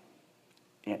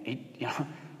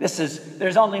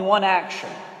 There's only one action.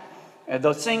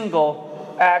 The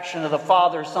single action of the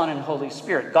Father, Son, and Holy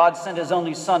Spirit. God sent His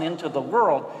only Son into the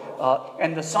world,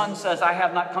 and the Son says, I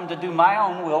have not come to do my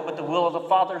own will, but the will of the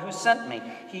Father who sent me.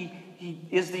 He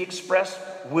is the express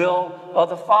will of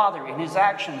the Father in His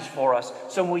actions for us.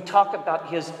 So when we talk about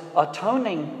His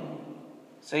atoning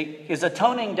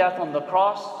death on the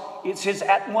cross, it's His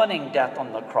at-oneing death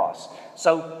on the cross.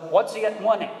 So what's He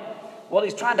at-oneing? Well,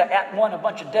 He's trying to at-one a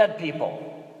bunch of dead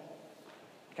people.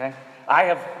 Okay? I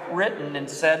have written and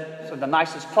said, so the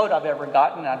nicest quote I've ever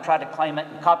gotten, and I've tried to claim it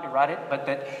and copyright it, but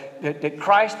that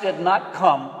Christ did not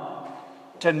come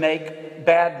to make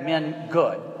bad men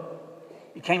good.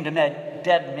 He came to make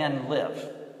dead men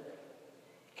live.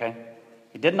 Okay?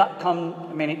 He did not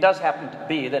come, it does happen to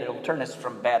be that it'll turn us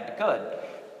from bad to good,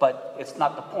 but it's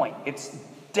not the point. It's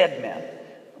dead men.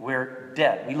 we're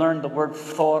dead. We learned the word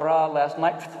thora last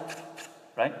night,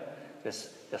 right?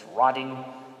 This rotting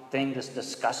thing, this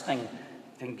disgusting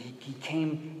thing. He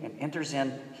came and enters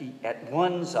in. He at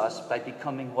ones us by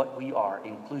becoming what we are,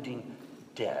 including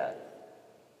dead.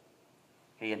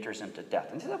 He enters into death.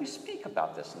 And so we speak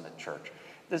about this in the church.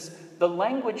 The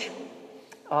language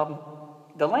of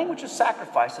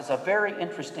sacrifice is a very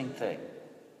interesting thing.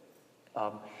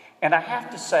 And I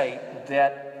have to say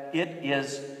that it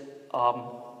is, a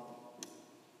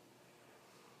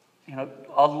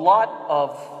lot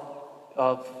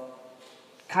of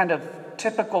kind of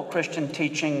typical Christian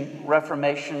teaching,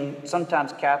 Reformation,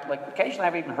 sometimes Catholic. Occasionally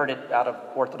I've even heard it out of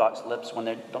Orthodox lips when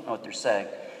they don't know what they're saying.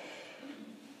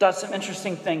 Does some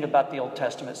interesting thing about the Old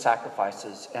Testament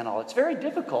sacrifices and all. It's very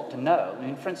difficult to know. I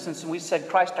mean, for instance, when we said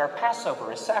Christ our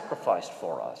Passover is sacrificed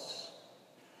for us.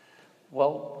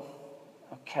 Well,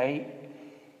 okay.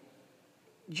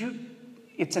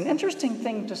 It's an interesting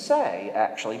thing to say,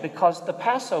 actually, because the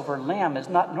Passover lamb is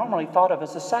not normally thought of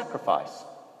as a sacrifice.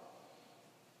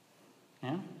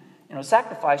 Yeah?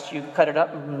 Sacrifice, you cut it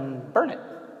up and burn it.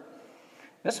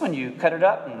 This one, you cut it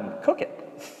up and cook it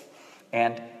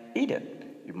and eat it.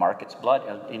 You mark its blood,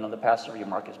 the Passover, you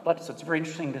mark its blood. So it's very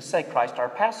interesting to say Christ our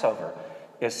Passover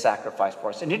is sacrificed for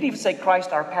us. And it didn't even say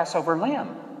Christ our Passover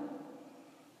lamb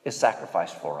is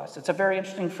sacrificed for us. It's a very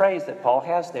interesting phrase that Paul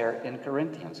has there in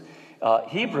Corinthians.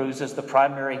 Hebrews is the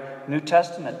primary New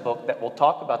Testament book that will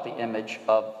talk about the image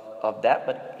of that,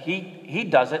 but he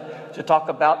does it to talk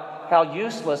about how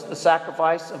useless the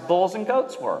sacrifice of bulls and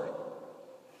goats were.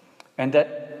 And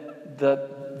that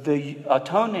the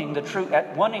atoning, the true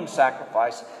at-one-ing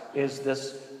sacrifice is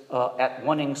this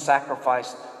at-one-ing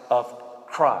sacrifice of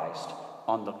Christ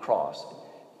on the cross.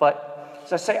 But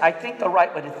as I say, I think the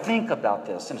right way to think about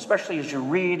this, and especially as you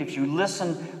read, if you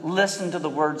listen to the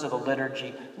words of the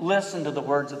liturgy, listen to the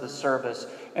words of the service,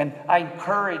 and I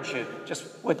encourage you,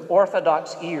 just with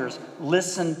Orthodox ears,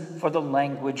 listen for the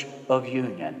language of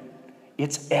union.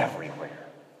 It's everywhere.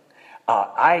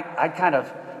 I kind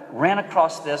of ran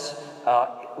across this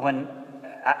when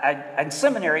in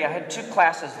seminary. I had two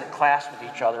classes that clashed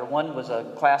with each other. One was a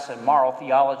class in moral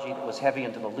theology that was heavy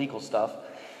into the legal stuff,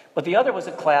 but the other was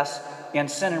a class in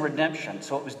sin and redemption,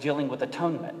 so it was dealing with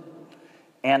atonement.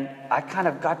 And I kind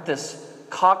of got this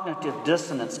cognitive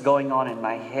dissonance going on in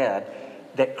my head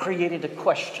that created a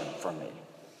question for me.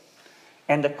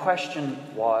 And the question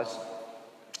was,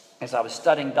 as I was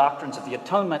studying doctrines of the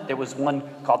atonement, there was one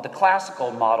called the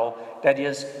classical model, that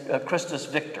is Christus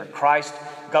Victor. Christ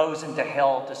goes into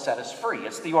hell to set us free.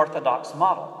 It's the Orthodox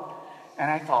model. And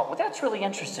I thought, well, that's really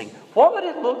interesting. What would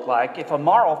it look like if a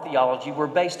moral theology were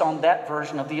based on that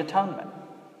version of the atonement?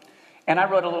 And I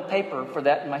wrote a little paper for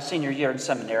that in my senior year in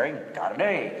seminary and got an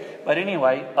A. But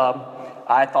anyway,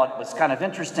 I thought it was kind of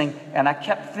interesting, and I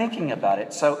kept thinking about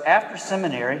it. So after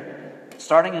seminary,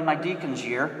 starting in my deacon's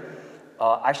year,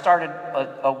 I started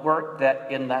a work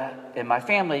that in my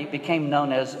family became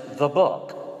known as The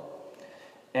Book.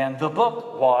 And the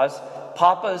book was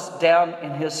Papa's down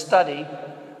in his study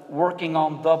working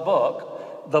on the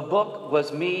book. The book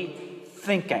was me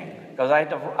thinking, because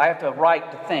I have to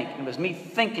write to think. It was me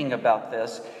thinking about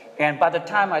this. And by the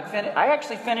time I'd finished, I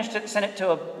actually finished it, sent it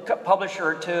to a publisher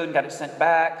or two, and got it sent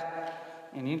back.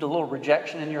 You need a little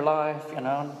rejection in your life,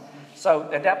 So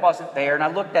that wasn't there, and I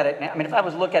looked at it now. I mean, if I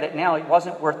was to look at it now, it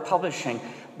wasn't worth publishing.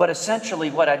 But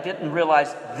essentially what I didn't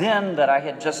realize then that I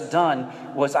had just done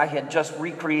was I had just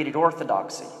recreated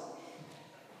orthodoxy.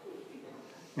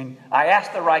 I mean, I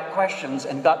asked the right questions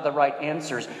and got the right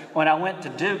answers. When I went to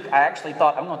Duke, I actually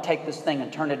thought, I'm going to take this thing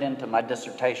and turn it into my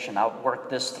dissertation. I'll work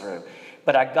this through.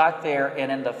 But I got there, and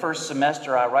in the first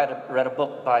semester, I read a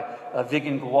book by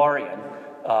Viggen Guarian,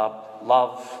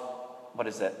 Love, what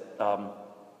is it?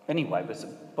 Anyway, it was a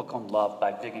book on love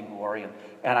by Viggen Guarian.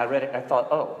 And I read it, and I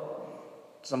thought, oh,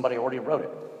 somebody already wrote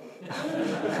it.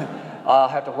 I'll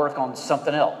have to work on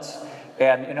something else.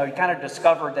 And, you kind of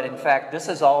discovered that, in fact, this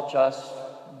is all just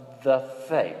the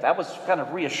faith. I was kind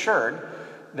of reassured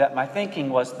that my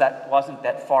thinking wasn't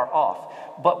that far off.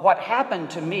 But what happened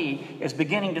to me is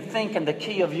beginning to think in the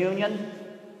key of union.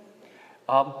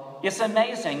 It's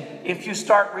amazing if you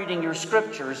start reading your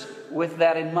scriptures with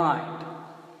that in mind.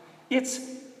 It's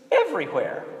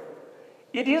everywhere.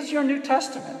 It is your New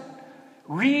Testament.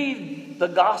 Read the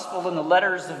gospel and the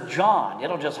letters of John.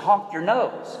 It'll just honk your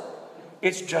nose.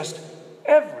 It's just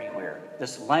everywhere.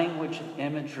 This language and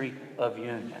imagery of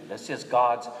union. This is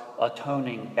God's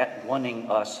atoning, at-one-ing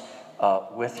us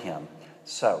with him.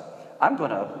 So I'm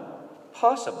going to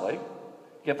possibly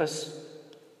give us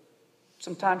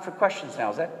some time for questions now.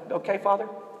 Is that okay, Father?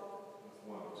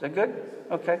 Is that good?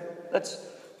 Okay. Let's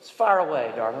It's far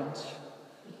away, darlings.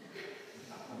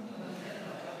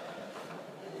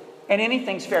 And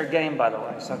anything's fair game, by the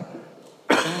way. So,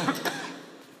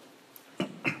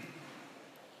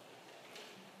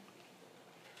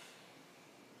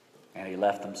 and he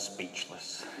left them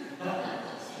speechless.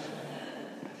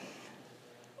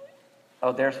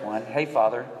 Oh, there's one. Hey,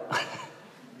 Father.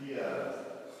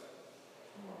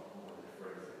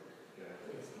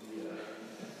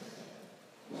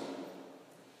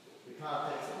 The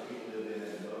context that we live in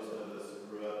and most of us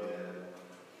grew up in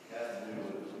has to do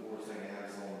with Fort St.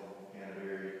 Anselm,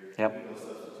 Canterbury, Yep. legal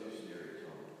substitutionary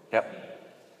atonement. Yep.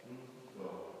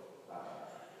 Well,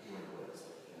 you were in the list.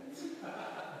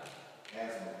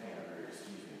 Anselm, Canterbury,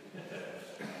 excuse me.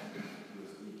 He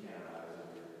was decanonized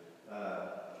over here.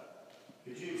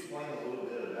 Could you explain a little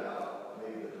bit about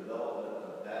maybe the development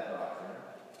of that doctrine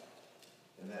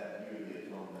and that view of the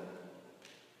atonement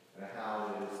and how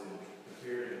it is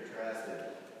compared and contrasted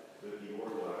with the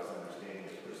Orthodox understanding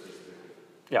of Christus Victor?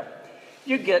 Yeah.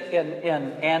 You get in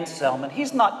Anselm, and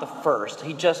he's not the first.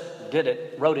 He just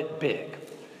wrote it big.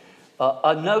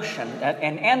 A notion,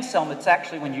 and Anselm, it's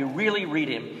actually, when you really read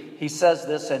him, he says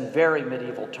this in very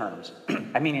medieval terms.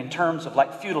 I mean, in terms of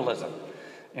like feudalism.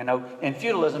 You know, in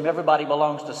feudalism, everybody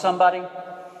belongs to somebody.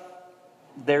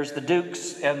 There's the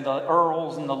dukes and the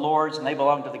earls and the lords, and they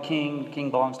belong to the king. The king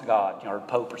belongs to God, or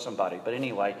pope or somebody. But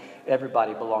anyway,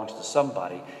 everybody belongs to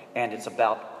somebody, and it's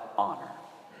about honor.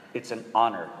 It's an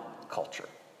honor culture.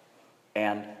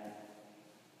 And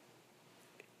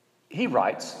he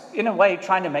writes, in a way,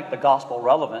 trying to make the gospel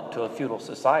relevant to a feudal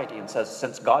society, and says,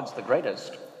 since God's the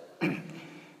greatest,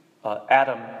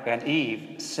 Adam and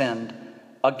Eve sinned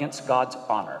against God's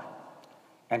honor,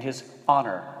 and his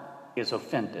honor is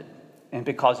offended. And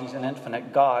because he's an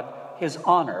infinite God, his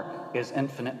honor is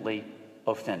infinitely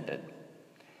offended.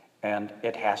 And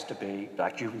it has to be,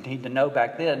 like you need to know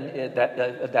back then,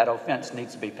 that offense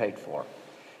needs to be paid for.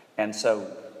 And so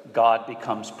God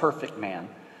becomes perfect man,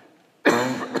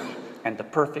 and the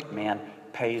perfect man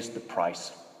pays the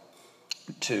price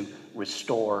to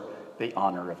restore the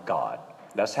honor of God.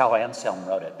 That's how Anselm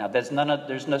wrote it. Now, there's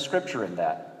no scripture in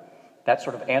that. That's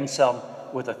sort of Anselm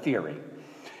with a theory.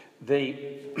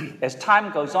 As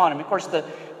time goes on, and of course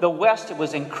the West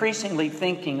was increasingly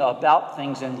thinking about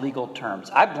things in legal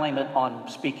terms. I blame it on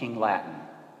speaking Latin.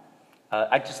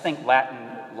 I just think Latin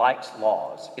likes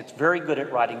laws. It's very good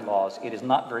at writing laws. It is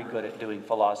not very good at doing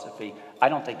philosophy. I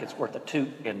don't think it's worth a toot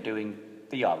in doing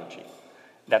theology.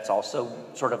 That's also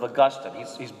sort of Augustine.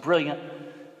 He's brilliant.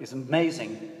 He's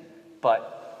amazing,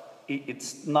 but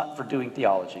it's not for doing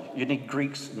theology. You need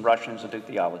Greeks and Russians to do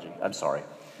theology. I'm sorry.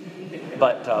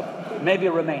 But maybe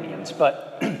Romanians,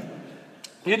 but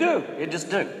you do, you just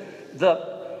do.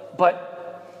 But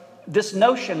this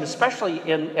notion, especially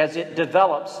as it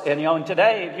develops, and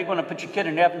today, if you're going to put your kid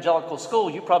in an evangelical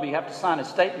school, you probably have to sign a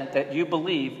statement that you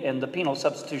believe in the penal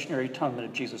substitutionary atonement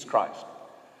of Jesus Christ.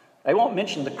 They won't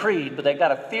mention the creed, but they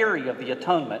got a theory of the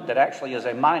atonement that actually is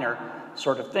a minor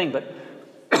sort of thing. But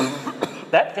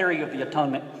that theory of the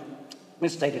atonement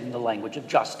is stated in the language of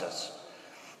justice.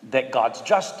 That God's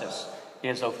justice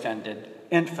is offended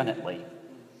infinitely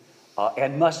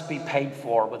and must be paid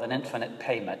for with an infinite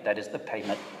payment. That is the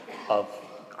payment of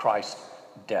Christ's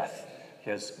death,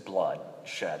 his blood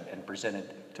shed and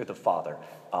presented to the Father.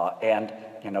 And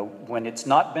when it's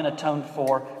not been atoned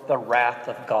for, the wrath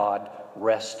of God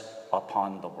rests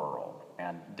upon the world.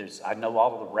 And I know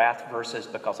all of the wrath verses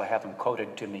because I have them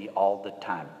quoted to me all the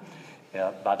time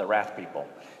by the wrath people.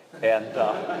 And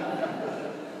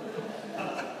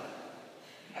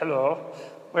hello,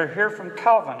 we're here from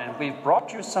Calvin, and we've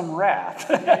brought you some wrath.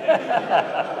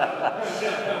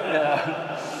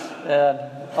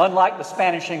 Unlike the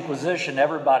Spanish Inquisition,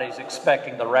 everybody's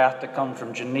expecting the wrath to come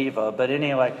from Geneva. But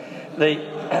anyway,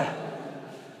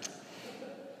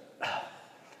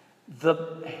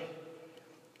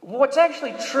 what's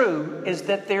actually true is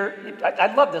that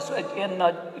I love this.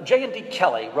 J.N.D.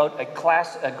 Kelly wrote a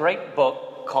great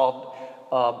book called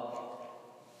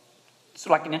it's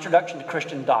like an introduction to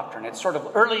Christian doctrine. It's sort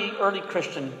of early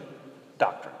Christian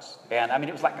doctrines. And I mean,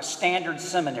 it was like a standard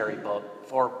seminary book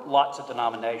for lots of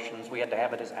denominations. We had to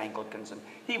have it as Anglicans. And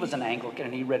he was an Anglican,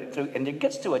 and he read it through. And it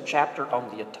gets to a chapter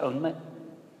on the atonement.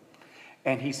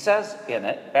 And he says in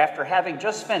it, after having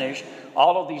just finished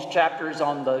all of these chapters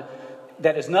on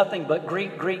that is nothing but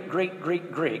Greek,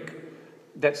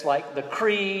 that's like the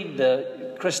creed,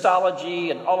 the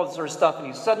Christology, and all of this sort of stuff. And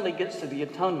he suddenly gets to the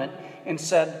atonement and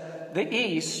said, the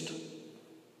East,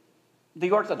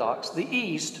 the Orthodox, the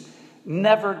East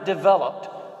never developed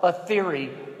a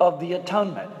theory of the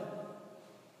atonement.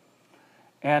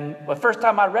 And the first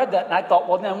time I read that, and I thought,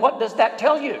 well, then what does that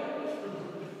tell you?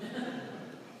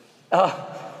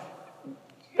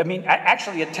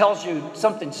 Actually, it tells you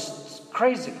something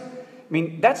crazy. I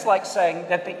mean, that's like saying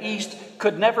that the East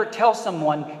could never tell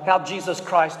someone how Jesus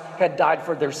Christ had died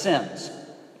for their sins.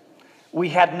 We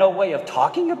had no way of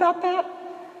talking about that.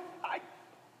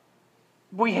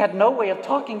 We had no way of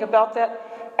talking about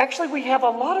that. Actually, we have a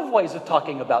lot of ways of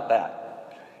talking about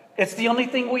that. It's the only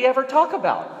thing we ever talk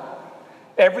about.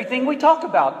 Everything we talk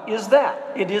about is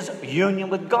that. It is union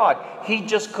with God. He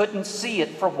just couldn't see it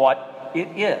for what it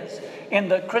is. In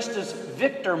the Christus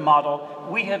Victor model,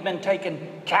 we have been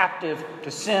taken captive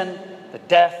to sin, the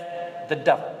death, the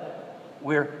devil.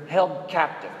 We're held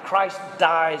captive. Christ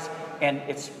dies, and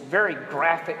it's very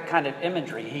graphic kind of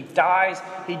imagery. He dies,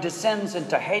 he descends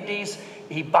into Hades,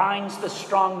 he binds the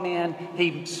strong man,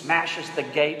 he smashes the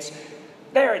gates.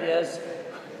 There it is.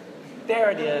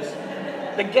 There it is.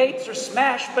 The gates are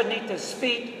smashed beneath his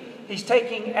feet. He's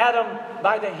taking Adam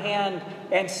by the hand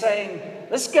and saying,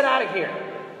 let's get out of here.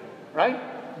 Right?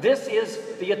 This is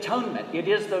the atonement.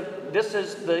 This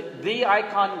is the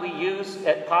icon we use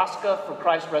at Pascha for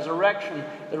Christ's resurrection.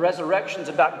 The resurrection is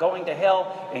about going to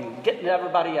hell and getting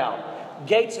everybody out.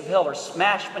 Gates of hell are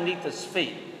smashed beneath his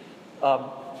feet.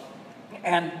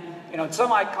 And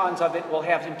some icons of it will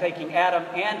have him taking Adam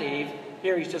and Eve.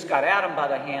 Here he's just got Adam by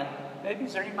the hand. Maybe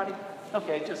is there anybody?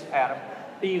 Okay, just Adam.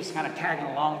 Eve's kind of tagging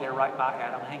along there right by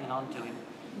Adam, hanging on to him.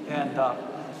 And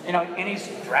and he's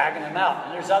dragging him out.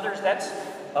 And there's others. That's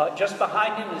just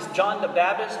behind him is John the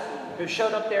Baptist, who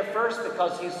showed up there first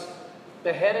because he's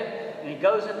beheaded. And he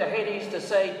goes into Hades to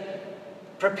say,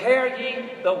 prepare ye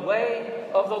the way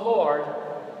of the Lord.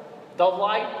 The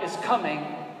light is coming,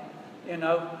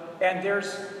 And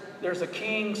there's a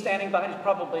king standing behind him,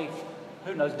 probably,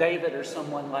 who knows, David or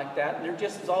someone like that. And there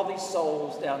just is all these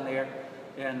souls down there.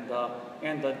 And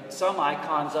some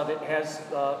icons of it has,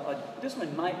 this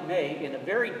one may, in a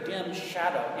very dim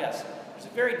shadow, yes, it's a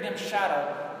very dim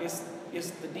shadow, is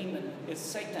the demon, is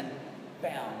Satan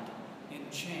bound in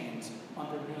chains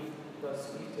underneath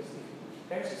those.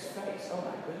 There's his face, oh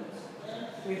my goodness.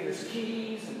 There's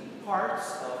keys and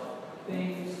parts of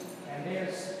things, and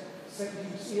there's Satan,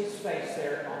 you see his face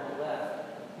there on the left.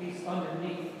 He's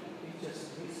underneath, this is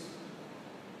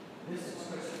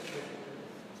Christian.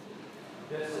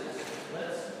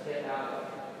 Let's get out of it.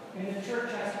 And the church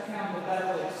hasn't found a better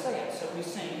way to say it. So we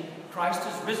sing, Christ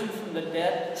is risen from the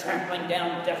dead, trampling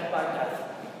down death by death,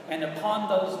 and upon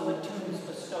those in the tombs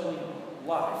bestowing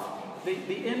life.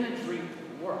 The imagery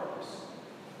works.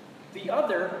 The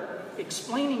other,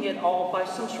 explaining it all by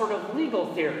some sort of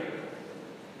legal theory,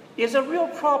 is a real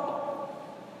problem.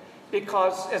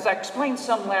 Because, as I explained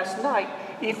some last night,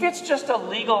 if it's just a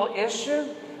legal issue,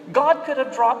 God could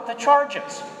have dropped the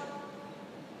charges.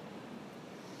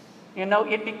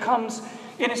 It becomes,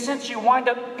 in a sense, you wind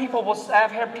up,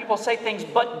 I've heard people say things,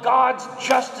 but God's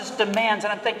justice demands.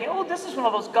 And I'm thinking, this is one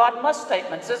of those God must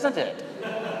statements, isn't it?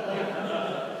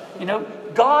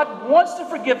 God wants to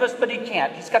forgive us, but he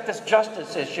can't. He's got this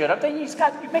justice issue. And I'm thinking, you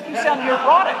make you sound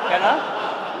neurotic,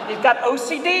 He's got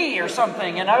OCD or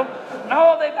something,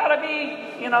 No, they've got to be,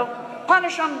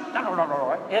 punish them.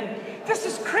 No. And this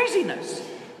is craziness.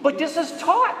 But this is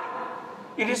taught.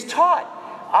 It is taught.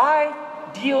 I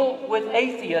deal with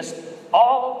atheists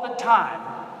all the time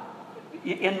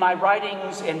in my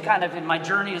writings and kind of in my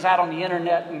journeys out on the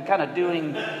internet and kind of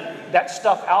doing that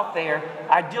stuff out there.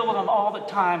 I deal with them all the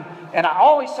time. And I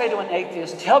always say to an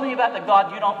atheist, tell me about the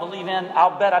God you don't believe in.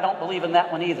 I'll bet I don't believe in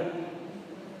that one either.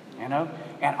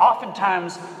 And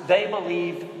oftentimes they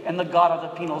believe in the God of the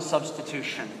penal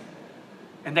substitution.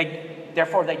 And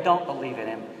therefore they don't believe in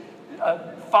him.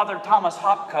 Father Thomas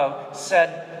Hopko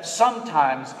said,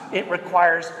 sometimes it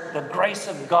requires the grace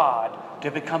of God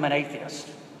to become an atheist.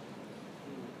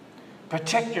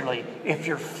 Particularly if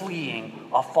you're fleeing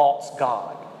a false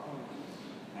God.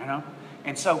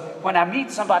 And so when I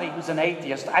meet somebody who's an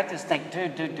atheist, I just think,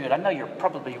 dude, I know you're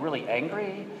probably really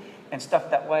angry and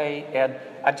stuff that way, and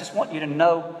I just want you to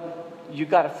know you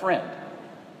got a friend.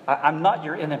 I'm not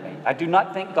your enemy. I do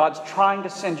not think God's trying to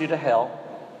send you to hell.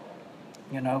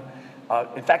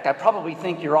 In fact, I probably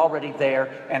think you're already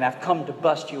there, and I've come to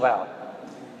bust you out.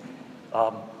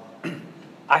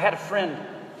 I had a friend,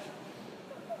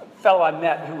 a fellow I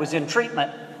met who was in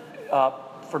treatment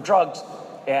for drugs,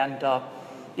 and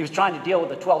he was trying to deal with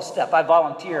the 12th step. I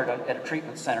volunteered at a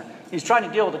treatment center. He was trying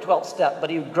to deal with the 12th step, but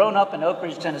he had grown up in Oak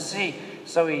Ridge, Tennessee,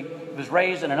 so he was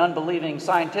raised in an unbelieving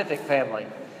scientific family.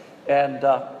 And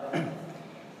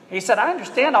he said, I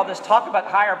understand all this talk about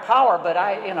higher power, but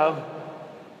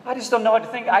I just don't know what to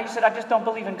think. He said, I just don't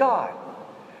believe in God.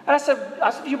 And I said,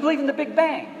 do you believe in the Big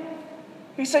Bang?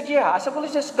 He said, yeah. I said, well,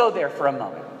 let's just go there for a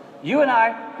moment. You and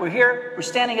I, we're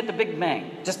standing at the Big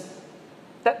Bang. Just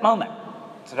that moment.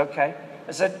 I said, okay.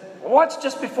 I said, what's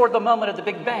just before the moment of the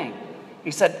Big Bang?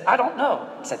 He said, I don't know.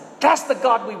 I said, that's the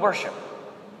God we worship.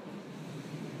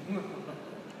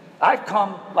 I've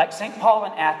come, like St. Paul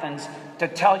in Athens, to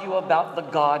tell you about the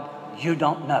God you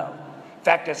don't know. In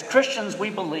fact, as Christians, we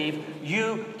believe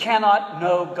you cannot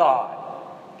know God.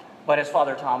 But as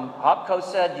Father Tom Hopko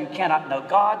said, you cannot know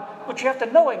God, but you have to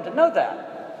know Him to know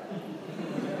that.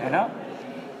 You know?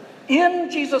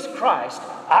 In Jesus Christ,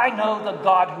 I know the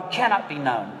God who cannot be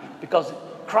known, because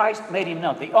Christ made Him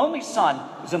known. The only Son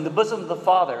who's in the bosom of the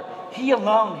Father, He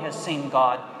alone has seen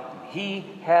God. He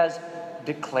has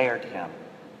declared Him.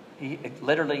 He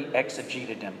literally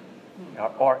exegeted Him.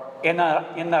 Or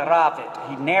narravit,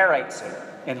 He narrates Him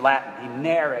in Latin. He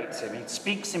narrates Him. He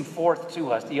speaks Him forth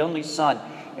to us. The only Son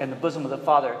in the bosom of the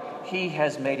Father, He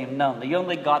has made Him known. The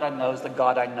only God I know is the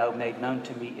God I know made known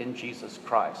to me in Jesus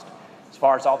Christ. As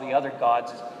far as all the other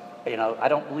gods, I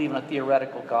don't believe in a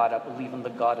theoretical God. I believe in the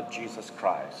God of Jesus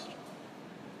Christ,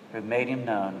 who made Him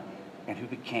known and who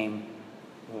became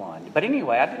one. But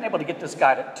anyway, I've been able to get this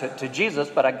guy to Jesus,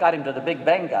 but I got him to the Big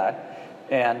Bang guy,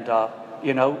 and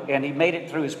and he made it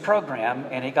through his program,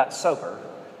 and he got sober,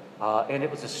 and it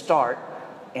was a start.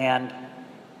 And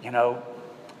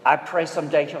I pray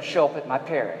someday he'll show up at my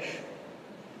parish,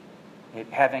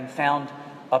 having found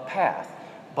a path.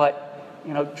 But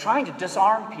trying to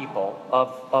disarm people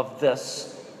of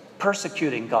this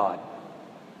persecuting God,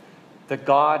 the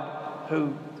God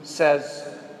who says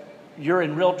you're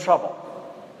in real trouble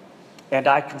and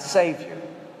I can save you,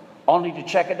 only to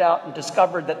check it out and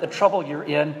discover that the trouble you're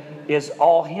in is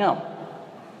all Him.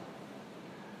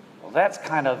 Well, that's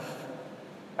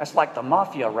like the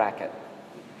mafia racket.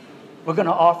 We're going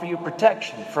to offer you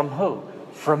protection. From who?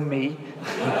 From me.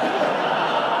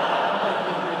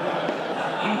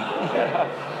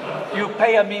 You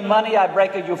pay me money, I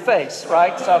break your face,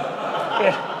 right? So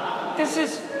this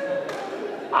is,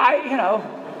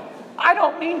 I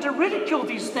don't mean to ridicule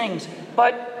these things,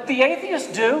 but the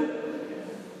atheists do.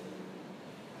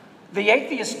 The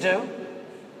atheists do.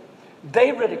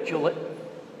 They ridicule it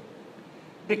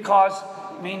because,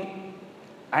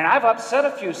 and I've upset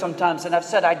a few sometimes, and I've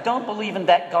said, I don't believe in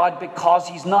that God because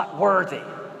He's not worthy.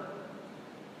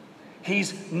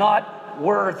 He's not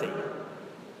worthy.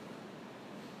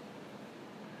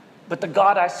 But the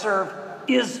God I serve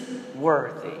is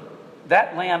worthy.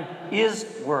 That Lamb is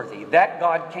worthy. That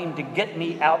God came to get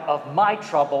me out of my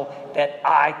trouble that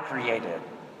I created.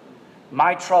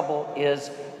 My trouble is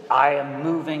I am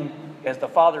moving, as the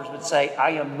fathers would say,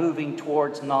 I am moving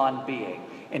towards non-being,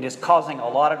 and is causing a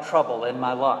lot of trouble in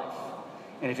my life.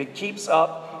 And if it keeps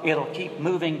up, it'll keep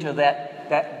moving to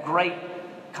that great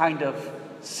kind of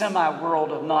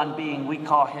semi-world of non-being we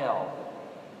call hell.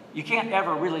 You can't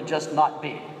ever really just not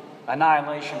be.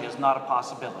 Annihilation is not a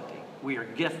possibility. We are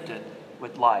gifted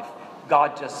with life.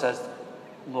 God just says,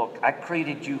 look, I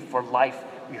created you for life.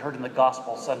 We heard in the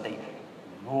gospel Sunday,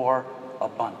 more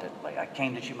abundantly. I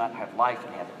came that you might have life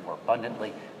and have it more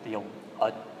abundantly. The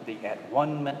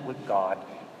at-one-ment with God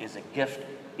is a gift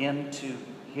into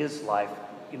His life.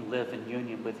 You can live in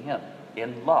union with Him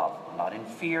in love, not in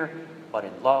fear, but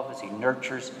in love as He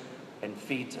nurtures and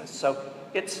feeds us. So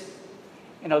it's,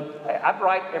 I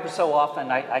write every so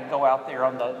often. I go out there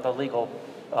on the legal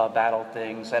battle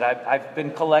things, and I've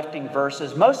been collecting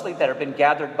verses, mostly that have been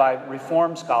gathered by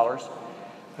Reformed scholars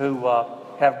who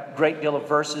have a great deal of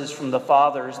verses from the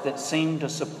Fathers that seem to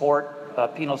support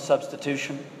penal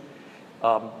substitution.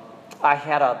 I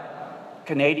had a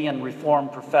Canadian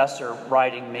Reformed professor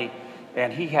writing me,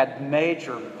 and he had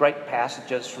major great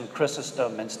passages from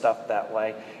Chrysostom and stuff that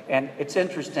way. And it's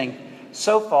interesting,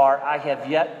 so far I have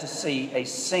yet to see a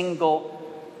single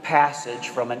passage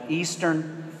from an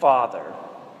Eastern Father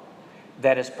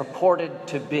that is purported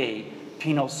to be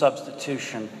penal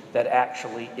substitution that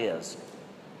actually is.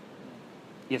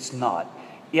 It's not.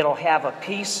 It'll have a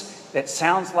piece that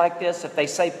sounds like this. If they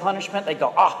say punishment, they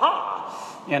go, aha,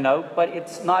 but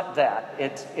it's not that.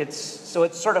 It's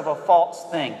sort of a false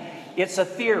thing. It's a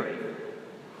theory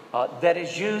that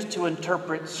is used to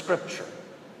interpret Scripture.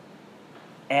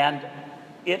 And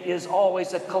it is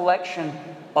always a collection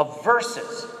of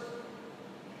verses,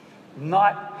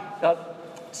 not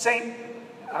Saint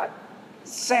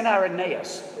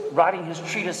Irenaeus, writing his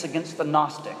treatise against the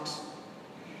Gnostics.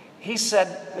 He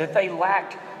said that they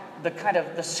lacked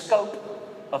the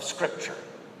scope of Scripture.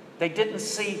 They couldn't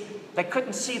see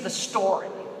the story.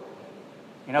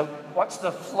 What's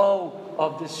the flow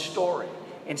of this story?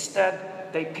 Instead,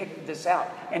 they picked this out.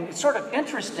 And it's sort of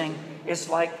interesting. It's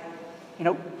like,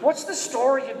 what's the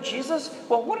story of Jesus?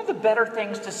 Well, one of the better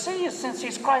things to see is, since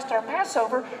he's Christ our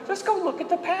Passover, let's go look at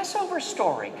the Passover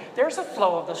story. There's a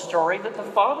flow of the story that the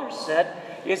Father said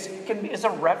is a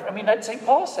reference. That St.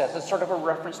 Paul says it's sort of a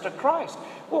reference to Christ.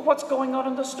 Well, what's going on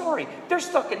in the story? They're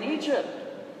stuck in Egypt.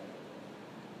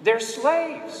 They're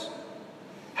slaves.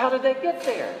 How did they get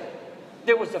there?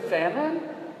 There was a famine.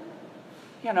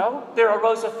 There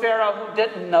arose a Pharaoh who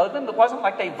didn't know them. It wasn't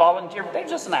like they volunteered. They were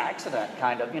just an accident,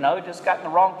 kind of. Just got in the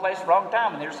wrong place, wrong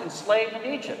time, and they're enslaved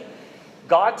in Egypt.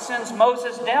 God sends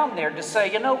Moses down there to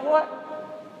say, you know what?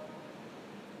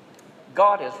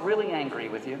 God is really angry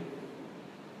with you.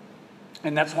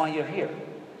 And that's why you're here.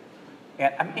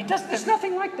 And there's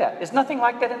nothing like that. There's nothing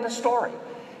like that in the story.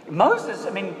 Moses,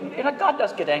 God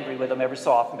does get angry with them every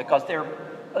so often because they're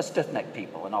a stiff-necked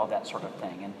people and all that sort of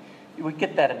thing. And we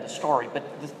get that in the story. But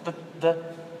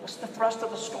what's the thrust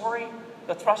of the story?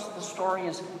 The thrust of the story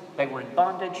is they were in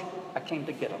bondage. I came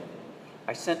to get them.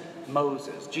 I sent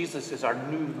Moses. Jesus is our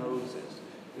new Moses,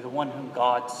 the one whom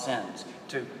God sends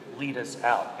to lead us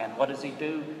out. And what does he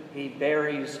do? He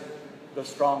buries the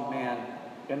strong man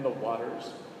in the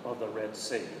waters of the Red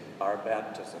Sea, our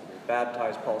baptism. We're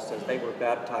baptized, Paul says, they were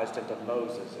baptized into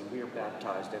Moses, and we are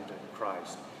baptized into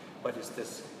Christ. But it's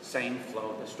this same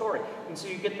flow of the story. And so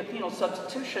you get the penal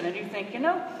substitution, and you think,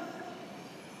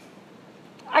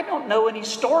 I don't know any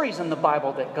stories in the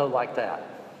Bible that go like that.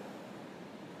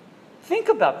 Think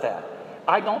about that.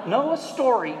 I don't know a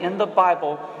story in the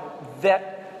Bible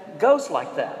that goes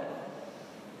like that.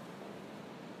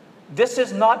 This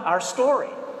is not our story.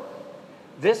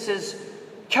 This is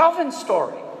Calvin's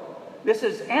story. This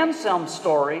is Anselm's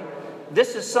story.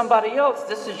 This is somebody else.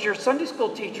 This is your Sunday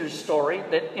school teacher's story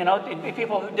that,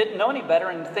 people who didn't know any better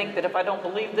and think that if I don't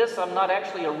believe this, I'm not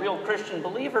actually a real Christian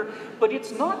believer. But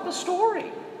it's not the story.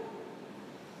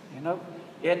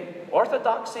 In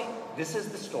Orthodoxy, this is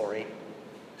the story.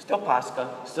 Still Pascha,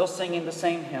 still singing the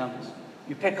same hymns.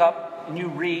 You pick up and you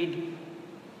read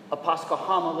a Paschal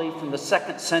homily from the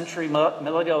 2nd century,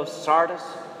 Melito of Sardis,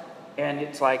 and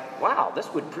it's like, wow,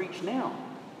 this would preach now.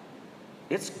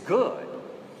 It's good.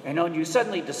 And you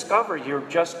suddenly discover you're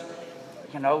just,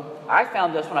 I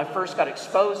found this when I first got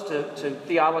exposed to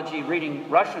theology, reading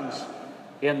Russians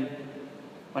when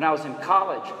I was in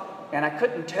college, and I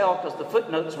couldn't tell because the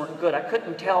footnotes weren't good. I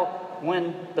couldn't tell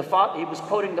when he was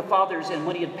quoting the fathers and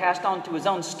when he had passed on to his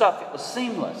own stuff. It was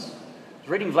seamless. I was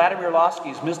reading Vladimir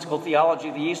Lossky's Mystical Theology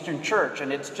of the Eastern Church,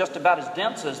 and it's just about as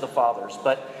dense as the fathers.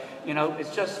 But,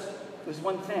 it was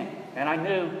one thing. And I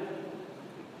knew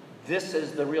this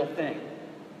is the real thing.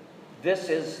 This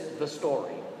is the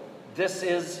story. This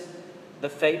is the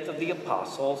faith of the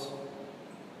apostles.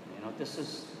 This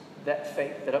is that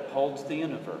faith that upholds the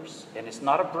universe. And it's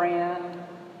not a brand.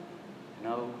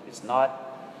 It's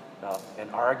not an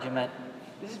argument.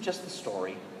 This is just the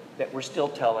story that we're still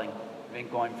telling. We've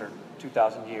been going for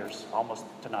 2,000 years, almost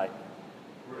tonight.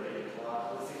 We're at 8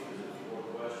 o'clock. Let's see if there's a few more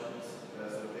questions. If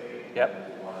that's okay. Yep.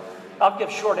 I'll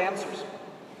give short answers.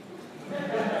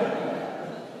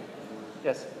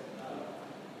 Yes.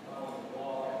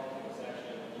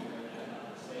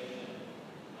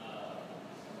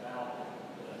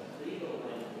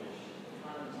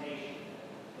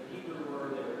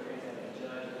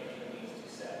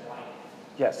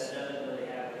 Yes. That doesn't really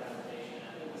have a connotation.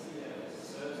 I think we see that with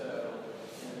sozo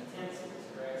in the tenses,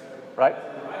 correct? So right. As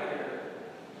a writer,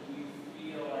 you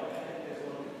feel like, I think there's a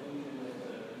little confusion with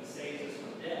he saves us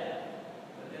from death,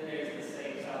 but then there's the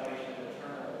same salvation of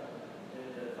eternal,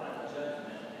 the final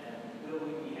judgment, and will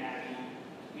we be happy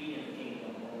to be in the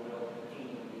kingdom, or will the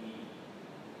kingdom be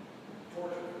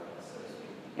torture for us, so to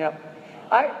speak? Yeah.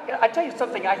 I tell you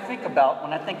something I think about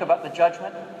when I think about the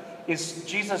judgment is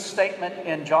Jesus' statement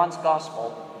in John's Gospel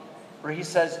where he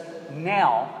says,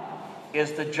 now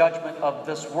is the judgment of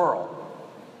this world.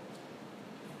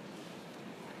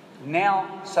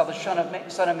 Now shall the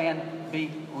Son of Man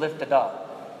be lifted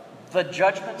up. The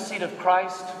judgment seat of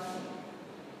Christ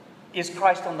is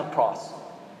Christ on the cross.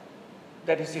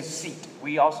 That is his seat.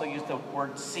 We also use the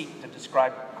word seat to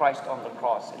describe Christ on the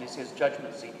cross. It is his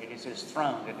judgment seat. It is his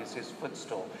throne. It is his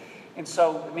footstool. And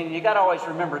so, you got to always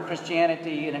remember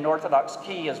Christianity in an Orthodox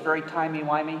key is very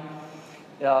timey-wimey.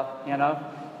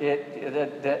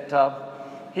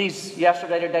 He's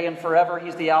yesterday, today, and forever.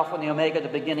 He's the Alpha and the Omega, the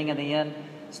beginning and the end,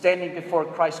 standing before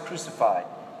Christ crucified.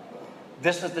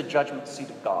 This is the judgment seat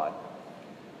of God.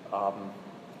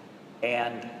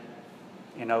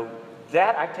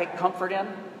 That I take comfort in.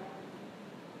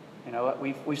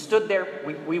 We stood there,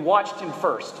 we watched him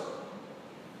first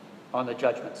on the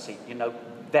judgment seat,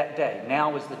 that day.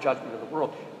 Now is the judgment of the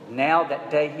world. Now that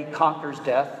day he conquers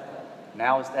death.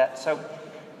 Now is that. So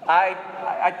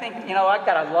I think, I've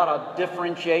got a lot of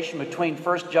differentiation between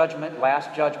first judgment,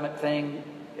 last judgment thing.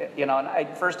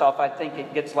 And first off, I think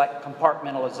it gets like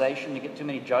compartmentalization. You get too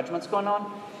many judgments going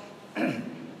on.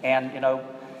 And,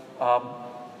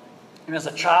 as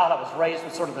a child, I was raised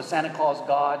with sort of the Santa Claus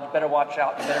God. You better watch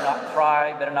out. You better not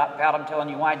cry. You better not pout. I'm telling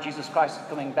you why Jesus Christ is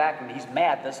coming back, and he's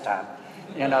mad this time.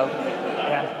 And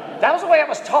that was the way I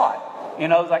was taught.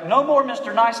 Like, no more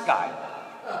Mr. Nice Guy.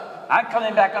 I'm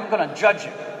coming back. I'm going to judge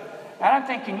you. And I'm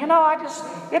thinking, isn't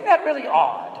that really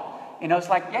odd? It's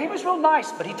like, yeah, he was real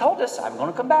nice, but he told us, I'm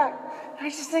going to come back. And I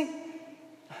just think,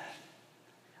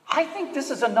 this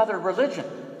is another religion.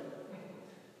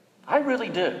 I really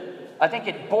do. I think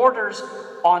it borders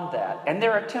on that. And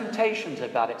there are temptations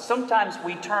about it. Sometimes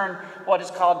we turn what is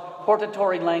called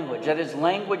hortatory language. That is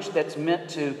language that's meant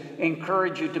to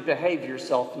encourage you to behave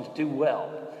yourself and to do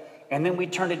well. And then we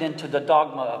turn it into the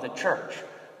dogma of the church.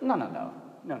 No.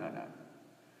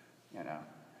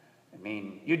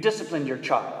 You discipline your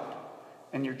child.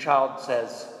 And your child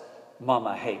says,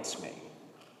 Mama hates me.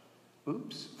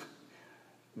 Oops.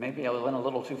 Maybe I went a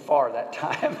little too far that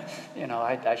time.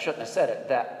 I shouldn't have said it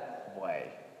that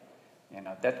way.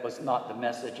 That was not the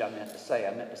message I meant to say.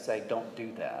 I meant to say, don't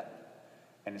do that.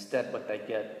 And instead what they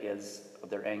get is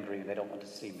they're angry. They don't want to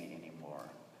see me anymore.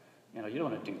 You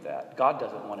don't want to do that. God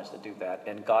doesn't want us to do that.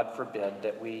 And God forbid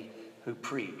that we who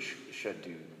preach should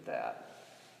do that.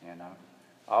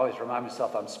 I always remind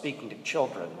myself I'm speaking to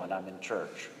children when I'm in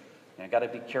church. And I got to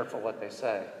be careful what they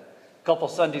say. A couple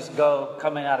Sundays ago,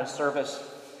 coming out of service,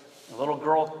 a little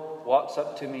girl walks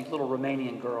up to me, little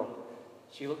Romanian girl.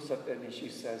 She looks up at me, she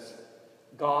says,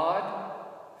 God?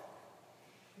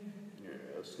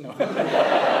 Yes, no.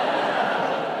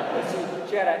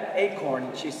 She had an acorn,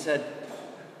 and she said,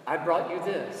 I brought you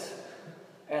this.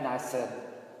 And I said,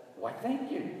 why, thank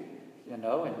you. And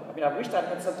I wished I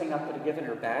had something I could have given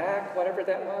her back, whatever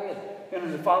that way.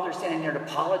 And the father standing there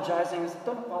apologizing. I said,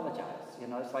 don't apologize.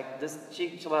 It's like this,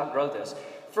 she'll outgrow this.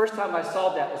 First time I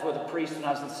saw that was with a priest when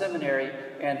I was in seminary,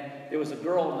 and there was a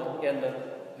girl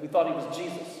who thought he was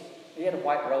Jesus. He had a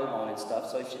white robe on and stuff,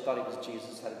 so she thought he was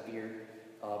Jesus, had a beard.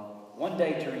 One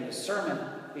day during the sermon,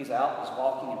 he's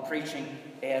walking and preaching,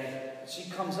 and she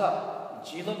comes up, and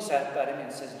she looks at him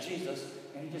and says, Jesus,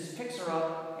 and he just picks her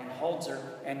up and holds her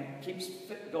and keeps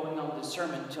going on with the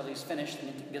sermon until he's finished,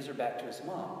 and he gives her back to his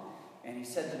mom. And he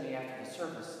said to me after the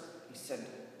service, he said,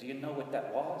 do you know what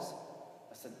that was?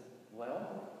 I said,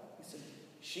 well, he said,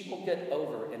 she will get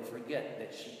over and forget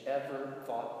that she ever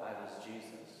thought I was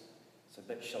Jesus. So,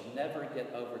 but she'll never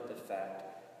get over the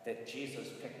fact that Jesus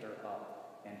picked her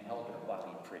up and held her while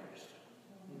he preached.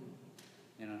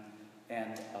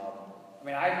 And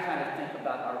I kind of think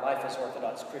about our life as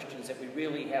Orthodox Christians that we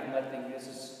really have nothing, this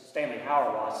is Stanley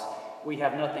Hauerwas, we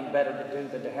have nothing better to do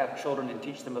than to have children and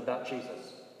teach them about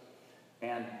Jesus.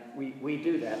 And we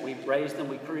do that. We raise them,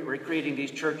 we're creating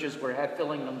these churches, we're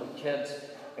filling them with kids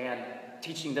and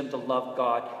teaching them to love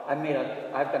God. I've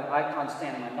got an icon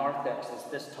standing on my narthex that's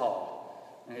this tall.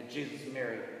 And it's Jesus and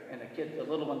Mary. And the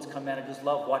little ones come in, I just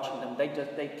love watching them. They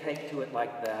take to it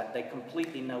like that. They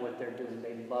completely know what they're doing.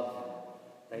 They love him.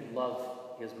 They love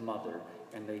his mother,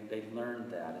 and they learn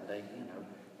that,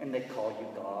 and they call you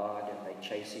God, and they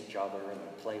chase each other, and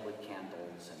they play with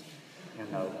candles,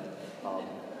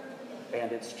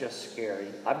 and it's just scary.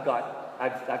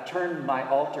 I've turned my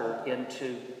altar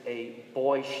into a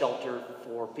boy shelter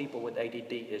for people with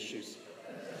ADD issues.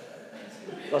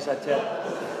 Because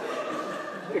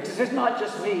because it's not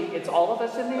just me, it's all of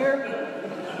us in here.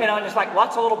 And it's like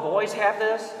lots of little boys have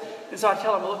this. And so I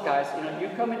tell them, look guys, you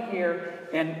come in here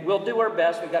and we'll do our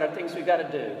best. We've got our things we've got to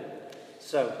do.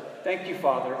 So thank you,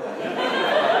 Father.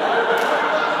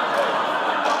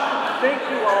 Thank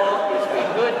you all. It's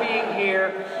been good being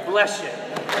here. Bless you.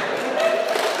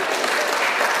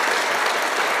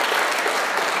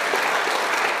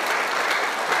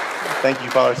 Thank you,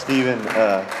 Father Stephen.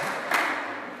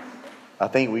 I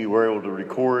think we were able to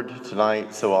record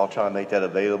tonight, so I'll try to make that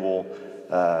available.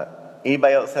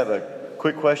 Anybody else have a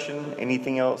quick question?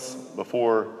 Anything else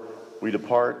before we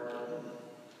depart?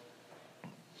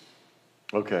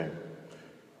 Okay.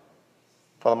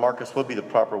 Father Marcus, what would be the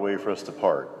proper way for us to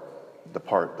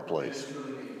depart the place?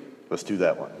 Let's do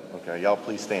that one. Okay, y'all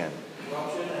please stand.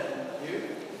 Corruption and you.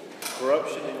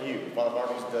 Corruption and you. Father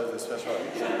Marcus does this special.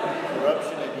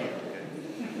 Corruption and you.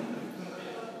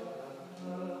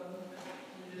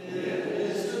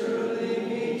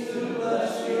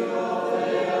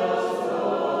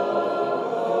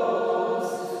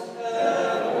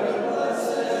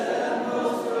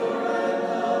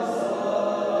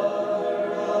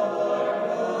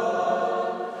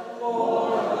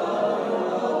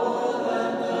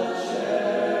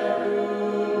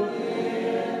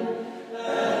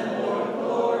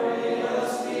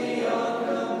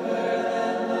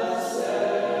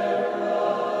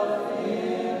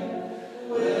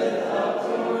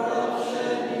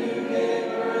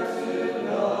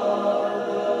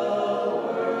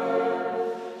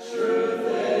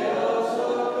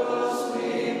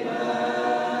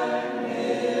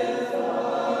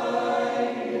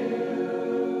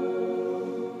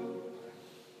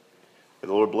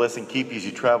 Lord bless and keep you as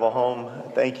you travel home.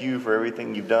 Thank you for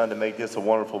everything you've done to make this a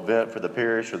wonderful event for the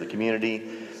parish, for the community.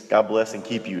 God bless and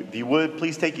keep you. If you would,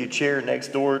 please take your chair next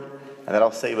door, and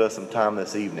that'll save us some time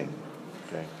this evening.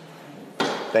 Okay.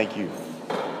 Thank you.